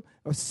whatever,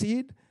 a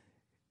seed,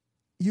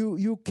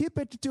 you keep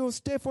it to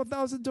stay for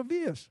thousands of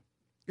years.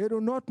 It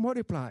will not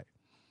multiply.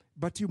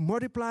 But you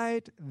multiply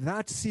it,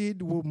 that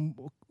seed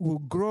will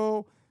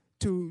grow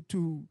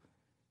to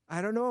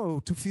I don't know,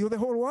 to fill the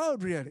whole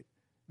world, really.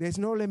 There's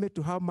no limit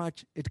to how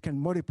much it can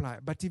multiply.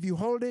 But if you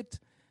hold it,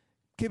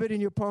 keep it in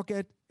your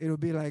pocket, it'll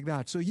be like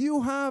that. So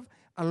you have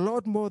a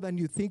lot more than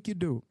you think you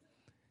do.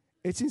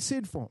 It's in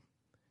seed form.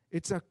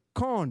 It's a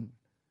corn,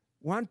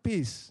 one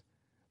piece.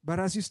 But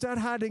as you start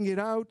handing it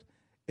out,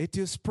 it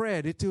will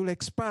spread, it will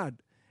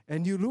expand.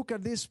 And you look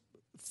at this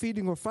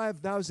feeding of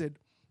 5,000,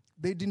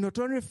 they did not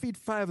only feed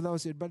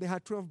 5,000, but they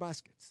had 12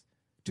 baskets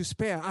to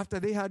spare after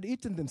they had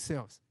eaten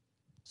themselves.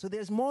 So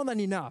there's more than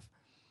enough.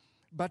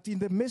 But in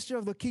the mystery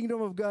of the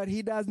kingdom of God,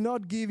 he does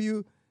not give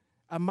you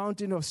a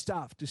mountain of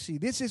stuff to see.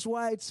 This is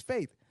why it's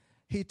faith.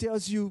 He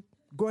tells you,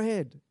 go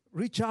ahead,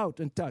 reach out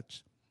and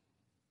touch.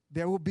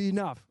 There will be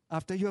enough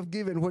after you have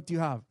given what you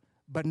have,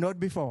 but not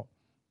before.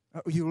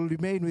 You will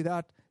remain with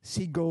that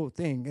seagull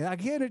thing. And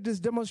again, it is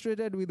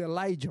demonstrated with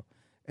Elijah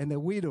and the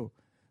widow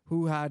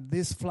who had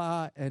this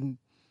flour and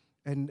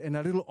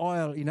a little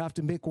oil enough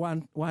to make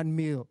one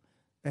meal.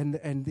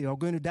 And they are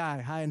going to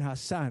die, her and her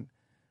son.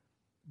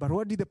 But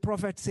what did the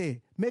prophet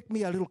say? Make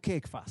me a little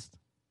cake first.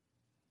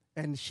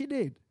 And she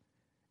did.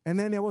 And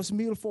then there was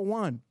meal for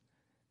one.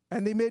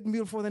 And they made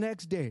meal for the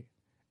next day.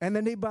 And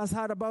the neighbors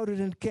heard about it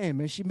and came,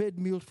 and she made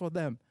meal for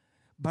them.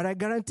 But I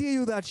guarantee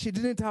you that she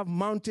didn't have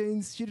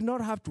mountains. She did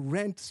not have to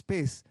rent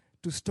space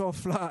to store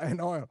flour and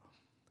oil.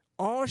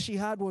 All she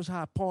had was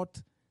her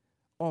pot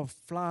of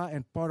flour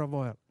and pot of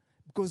oil.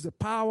 Because the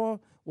power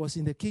was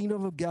in the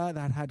kingdom of God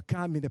that had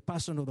come in the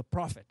person of the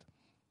prophet.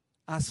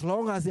 As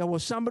long as there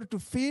was somebody to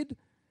feed,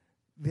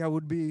 there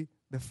would be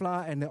the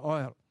flour and the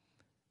oil.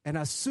 And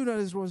as soon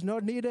as it was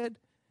not needed,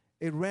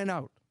 it ran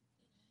out.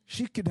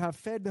 She could have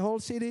fed the whole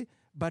city,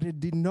 but it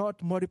did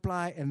not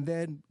multiply and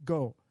then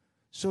go.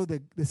 So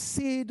the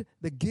seed,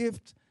 the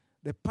gift,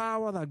 the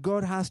power that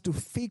God has to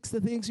fix the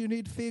things you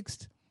need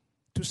fixed,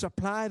 to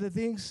supply the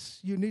things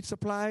you need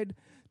supplied,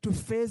 to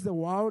face the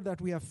world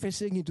that we are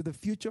facing into the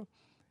future,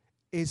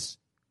 is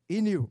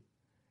in you.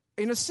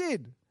 In a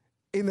seed,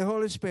 in the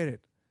Holy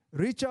Spirit.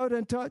 Reach out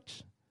and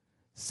touch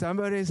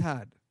somebody's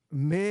heart.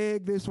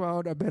 Make this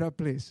world a better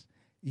place.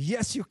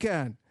 Yes, you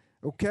can.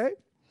 Okay?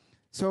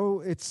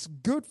 So it's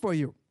good for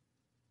you.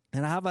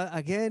 And I have,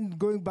 again,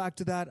 going back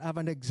to that, I have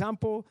an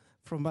example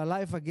from my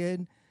life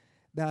again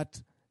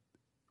that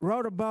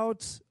right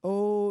about,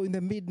 in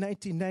the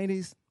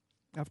mid-1990s,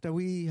 after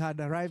we had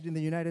arrived in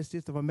the United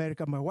States of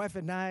America, my wife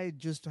and I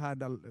just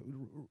had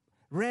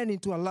ran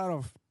into a lot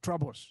of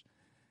troubles.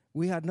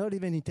 We had not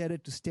even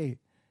intended to stay.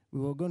 We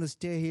were going to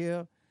stay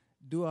here,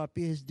 do our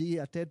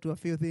PhD, attend to a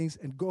few things,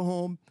 and go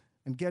home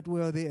and get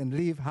wealthy and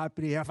live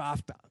happily ever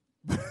after.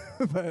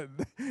 But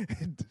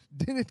it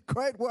didn't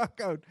quite work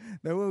out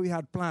the way we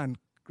had planned.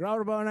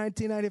 Around about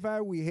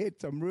 1995, we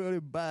hit some really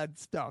bad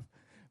stuff,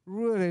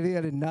 really,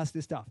 really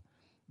nasty stuff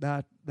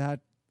that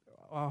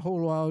our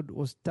whole world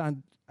was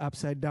turned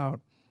upside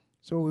down.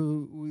 So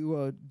we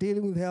were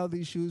dealing with health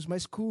issues. My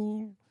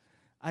school,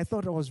 I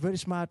thought I was very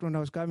smart when I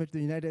was coming to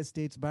the United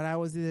States, but I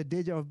was in the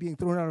danger of being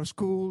thrown out of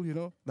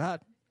school,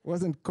 That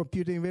wasn't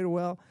computing very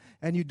well.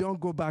 And you don't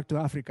go back to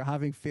Africa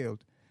having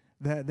failed.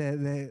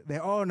 The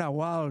honor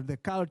world, the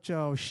culture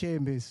of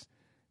shame is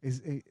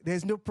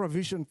there's no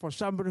provision for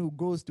somebody who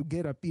goes to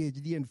get a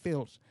PhD and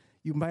fails.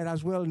 You might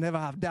as well never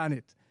have done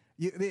it.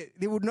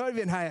 They would not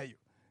even hire you,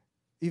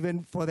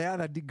 even for the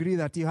other degree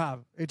that you have.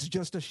 It's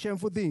just a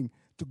shameful thing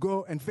to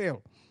go and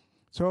fail.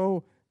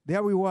 So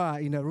there we were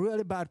in a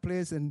really bad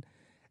place, and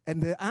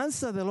the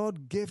answer the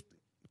Lord gave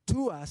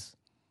to us,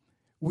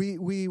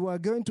 we were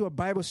going to a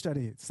Bible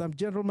study. Some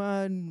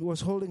gentleman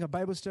was holding a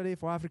Bible study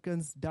for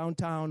Africans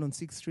downtown on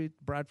 6th Street.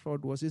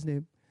 Bradford was his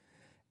name.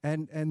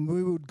 And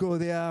we would go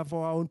there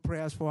for our own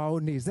prayers, for our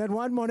own needs. Then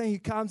one morning he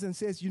comes and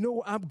says,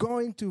 I'm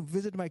going to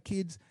visit my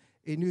kids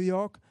in New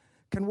York.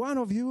 Can one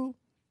of you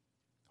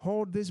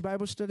hold this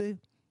Bible study?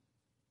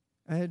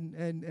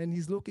 And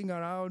he's looking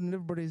around, and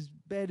everybody's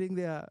batting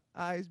their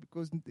eyes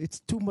because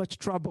it's too much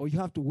trouble. You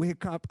have to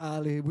wake up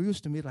early. We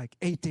used to meet like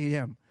 8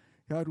 a.m.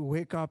 You have to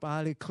wake up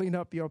early, clean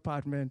up your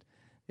apartment,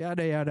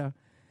 yada, yada.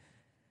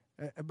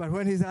 But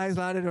when his eyes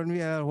landed on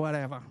me,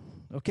 whatever.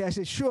 Okay, I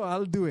said, sure,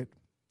 I'll do it.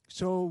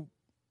 So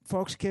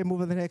folks came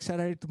over the next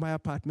Saturday to my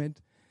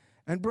apartment,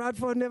 and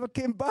Bradford never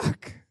came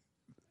back.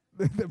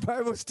 The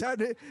Bible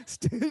study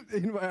still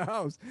in my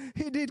house.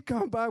 He did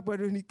come back, but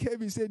when he came,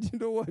 he said, "You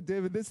know what,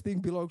 David, this thing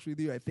belongs with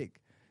you, I think.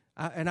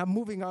 And I'm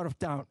moving out of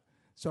town.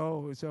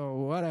 So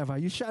whatever.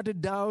 You shut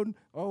it down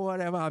or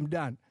whatever, I'm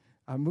done.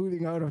 I'm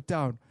moving out of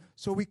town."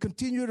 So we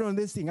continued on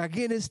this thing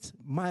against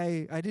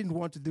I didn't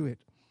want to do it.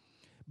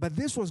 But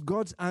this was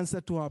God's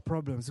answer to our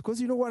problems. Because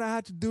you know what I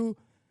had to do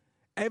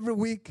every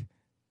week?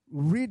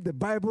 Read the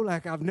Bible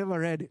like I've never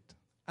read it.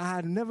 I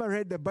had never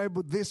read the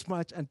Bible this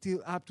much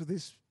until up to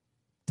this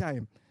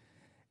time.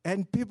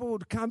 And people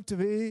would come to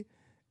me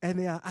and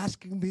they are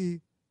asking me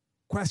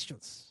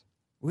questions.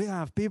 We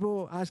have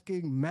people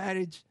asking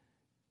marriage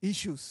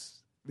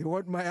issues. They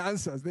want my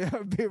answers. They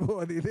have people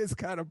with this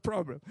kind of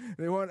problem.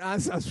 They want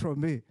answers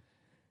from me.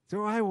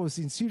 So I was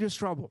in serious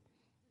trouble.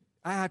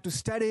 I had to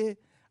study.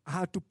 I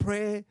had to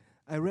pray.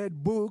 I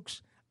read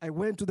books. I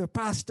went to the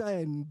pastor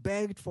and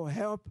begged for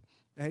help.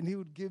 And he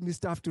would give me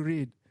stuff to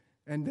read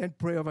and then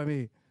pray over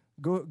me.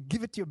 Go,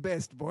 give it your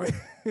best, boy.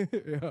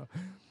 Yeah.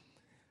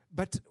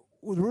 But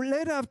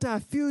later, after a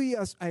few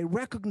years, I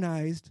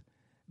recognized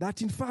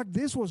that, in fact,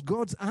 this was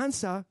God's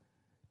answer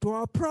to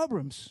our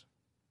problems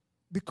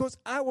because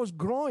I was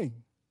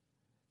growing.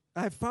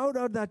 I found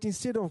out that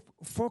instead of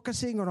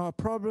focusing on our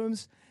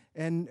problems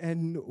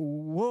and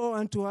woe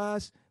unto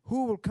us,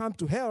 who will come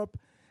to help,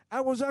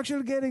 I was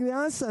actually getting the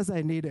answers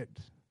I needed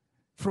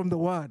from the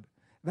Word.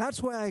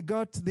 That's why I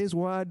got this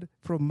word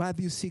from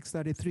Matthew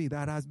 6:33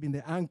 that has been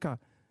the anchor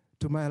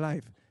to my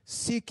life.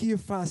 Seek ye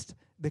first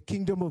the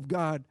kingdom of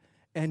God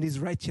and his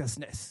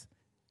righteousness,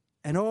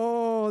 and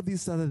all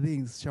these other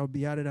things shall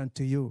be added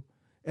unto you.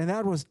 And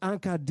that was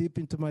anchored deep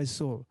into my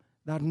soul,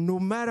 that no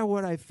matter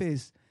what I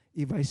face,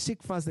 if I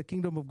seek first the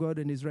kingdom of God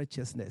and his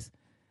righteousness,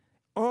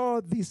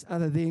 all these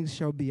other things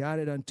shall be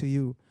added unto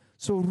you.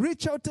 So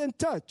reach out and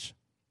touch.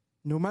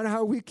 No matter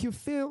how weak you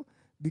feel,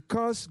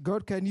 because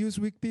God can use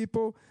weak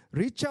people,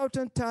 reach out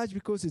and touch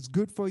because it's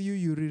good for you.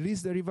 You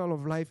release the river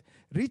of life.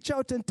 Reach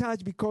out and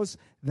touch because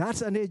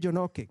that's an angel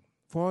knocking,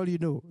 for all you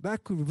know.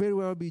 That could very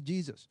well be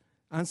Jesus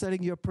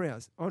answering your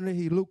prayers. Only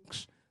he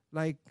looks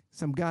like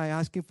some guy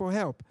asking for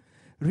help.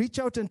 Reach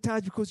out and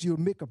touch because you'll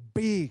make a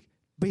big,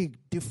 big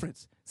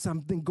difference.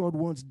 Something God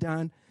wants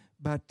done,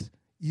 but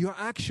your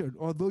action,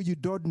 although you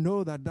don't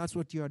know that that's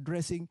what you're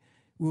addressing,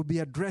 will be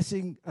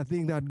addressing a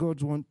thing that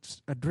God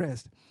wants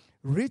addressed.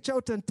 Reach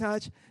out and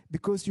touch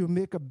because you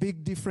make a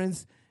big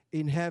difference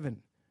in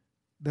heaven.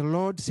 The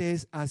Lord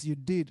says, as you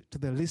did to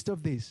the least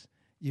of this,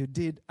 you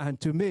did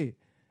unto me.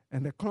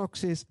 And the clock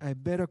says, I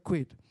better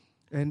quit.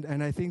 And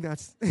I think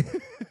that's,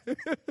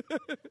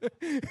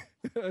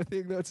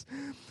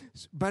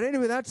 but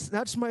anyway,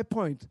 that's my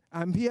point.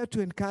 I'm here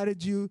to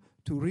encourage you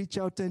to reach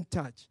out and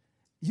touch.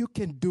 You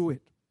can do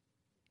it.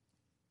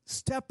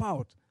 Step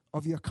out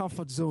of your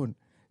comfort zone.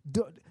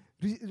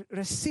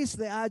 Resist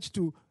the urge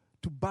to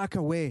back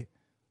away.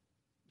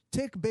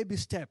 Take baby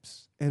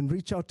steps and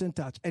reach out and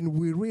touch. And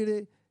we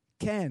really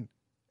can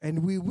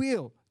and we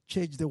will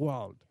change the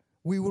world.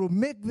 We will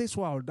make this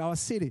world, our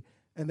city,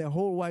 and the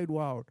whole wide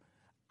world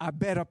a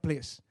better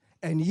place.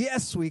 And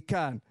yes, we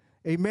can.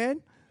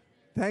 Amen?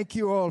 Thank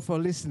you all for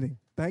listening.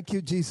 Thank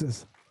you,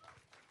 Jesus.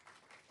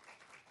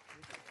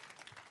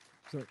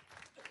 Sorry.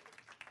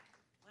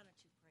 Why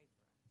don't you pray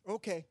for us?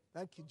 Okay.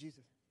 Thank you,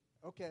 Jesus.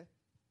 Okay.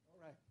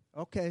 All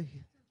right. Okay.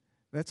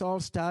 Let's all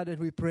start and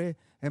we pray.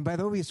 And by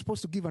the way, we're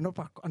supposed to give an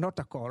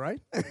altar call,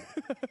 right?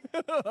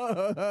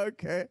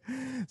 Okay.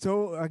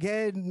 So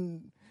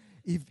again,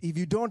 if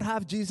you don't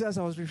have Jesus,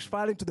 I was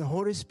referring to the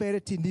Holy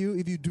Spirit in you.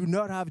 If you do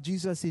not have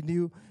Jesus in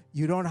you,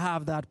 you don't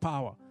have that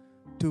power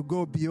to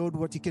go beyond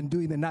what you can do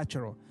in the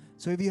natural.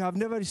 So if you have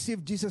never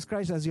received Jesus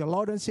Christ as your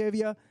Lord and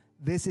Savior,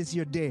 this is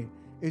your day.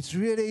 It's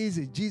really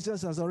easy.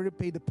 Jesus has already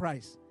paid the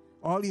price.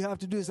 All you have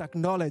to do is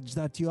acknowledge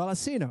that you are a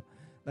sinner,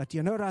 that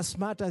you're not as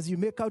smart as you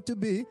make out to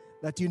be,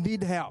 that you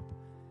need help,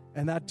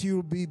 and that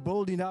you'll be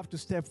bold enough to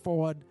step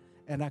forward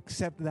and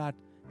accept that,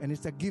 and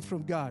it's a gift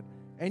from God.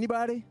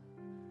 Anybody?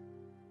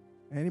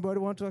 Anybody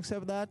want to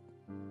accept that?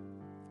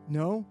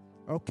 No?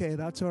 Okay,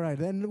 that's all right.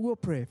 Then we'll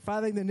pray.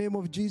 Father, in the name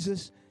of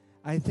Jesus,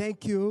 I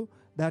thank you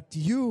that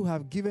you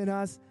have given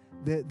us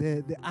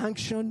the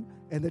unction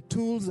and the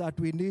tools that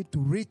we need to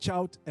reach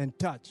out and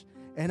touch.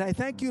 And I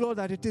thank you, Lord,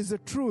 that it is the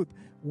truth.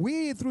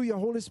 We, through your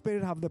Holy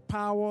Spirit, have the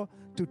power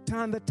to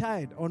turn the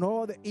tide on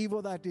all the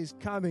evil that is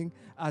coming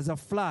as a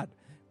flood,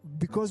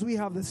 because we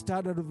have the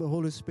standard of the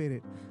Holy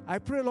Spirit. I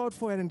pray, Lord,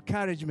 for an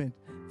encouragement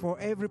for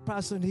every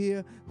person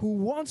here who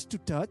wants to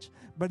touch,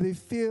 but they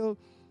feel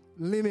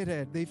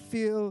limited. They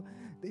feel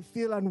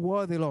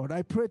unworthy, Lord.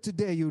 I pray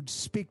today you'd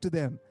speak to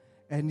them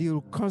and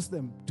you'll cause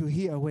them to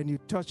hear when you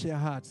touch their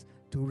hearts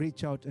to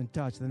reach out and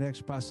touch the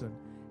next person.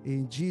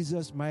 In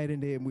Jesus' mighty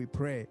name we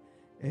pray.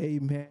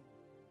 Amen.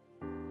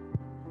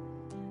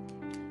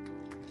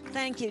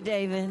 Thank you,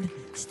 David.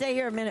 Stay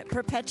here a minute.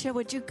 Perpetua,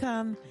 would you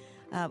come?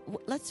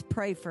 Let's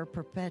pray for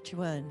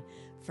Perpetua and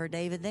for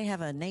David. They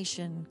have a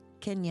nation,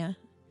 Kenya.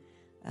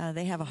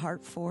 They have a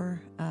heart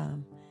for.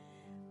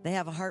 They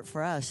have a heart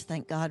for us.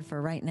 Thank God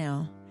for right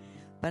now.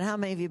 But how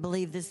many of you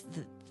believe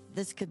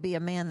this could be a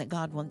man that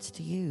God wants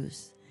to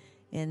use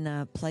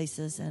in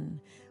places. And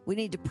we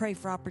need to pray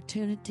for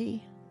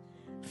opportunity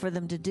for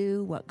them to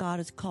do what God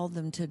has called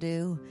them to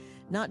do,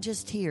 not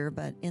just here,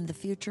 but in the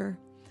future.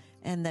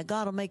 And that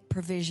God will make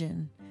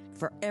provision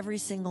for every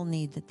single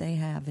need that they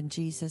have. In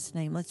Jesus'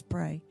 name, let's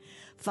pray.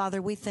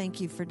 Father, we thank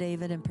you for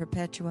David and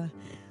Perpetua.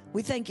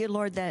 We thank you,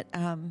 Lord, that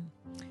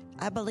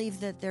I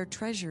believe that they're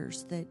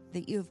treasures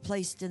that you have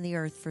placed in the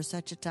earth for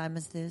such a time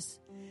as this.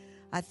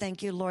 I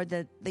thank you, Lord,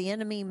 that the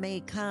enemy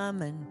may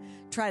come and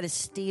try to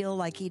steal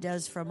like he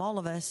does from all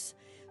of us,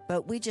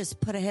 but we just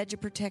put a hedge of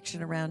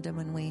protection around him,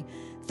 and we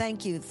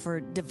thank you for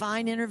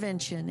divine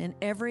intervention in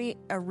every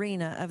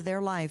arena of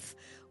their life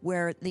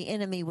where the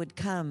enemy would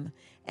come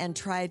and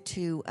try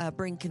to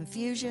bring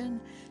confusion,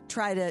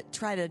 try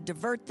to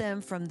divert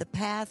them from the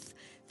path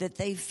that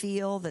they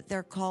feel that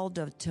they're called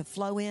to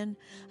flow in.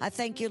 I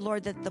thank you,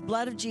 Lord, that the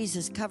blood of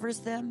Jesus covers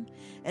them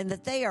and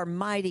that they are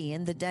mighty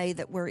in the day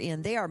that we're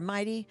in. They are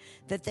mighty,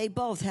 that they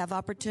both have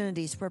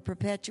opportunities where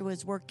Perpetua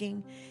is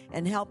working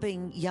and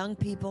helping young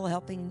people,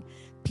 helping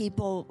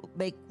people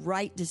make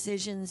right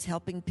decisions,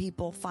 helping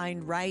people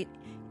find right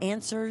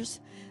answers,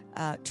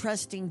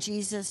 trusting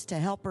Jesus to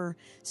help her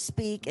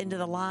speak into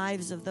the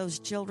lives of those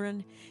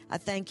children. I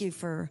thank you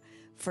for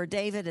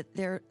David at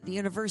the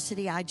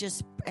university. I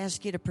just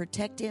ask you to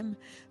protect him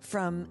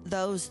from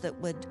those that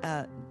would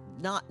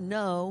not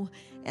know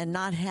and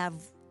not have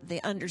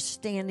the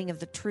understanding of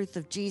the truth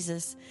of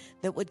Jesus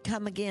that would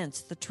come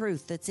against the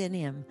truth that's in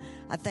him.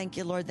 I thank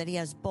you, Lord, that he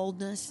has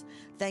boldness.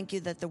 Thank you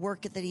that the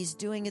work that he's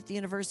doing at the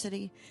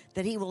university,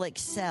 that he will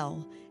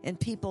excel and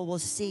people will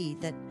see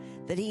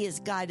that he is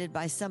guided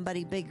by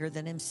somebody bigger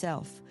than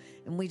himself.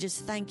 And we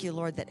just thank you,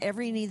 Lord, that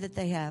every need that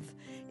they have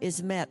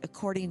is met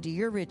according to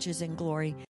your riches and glory.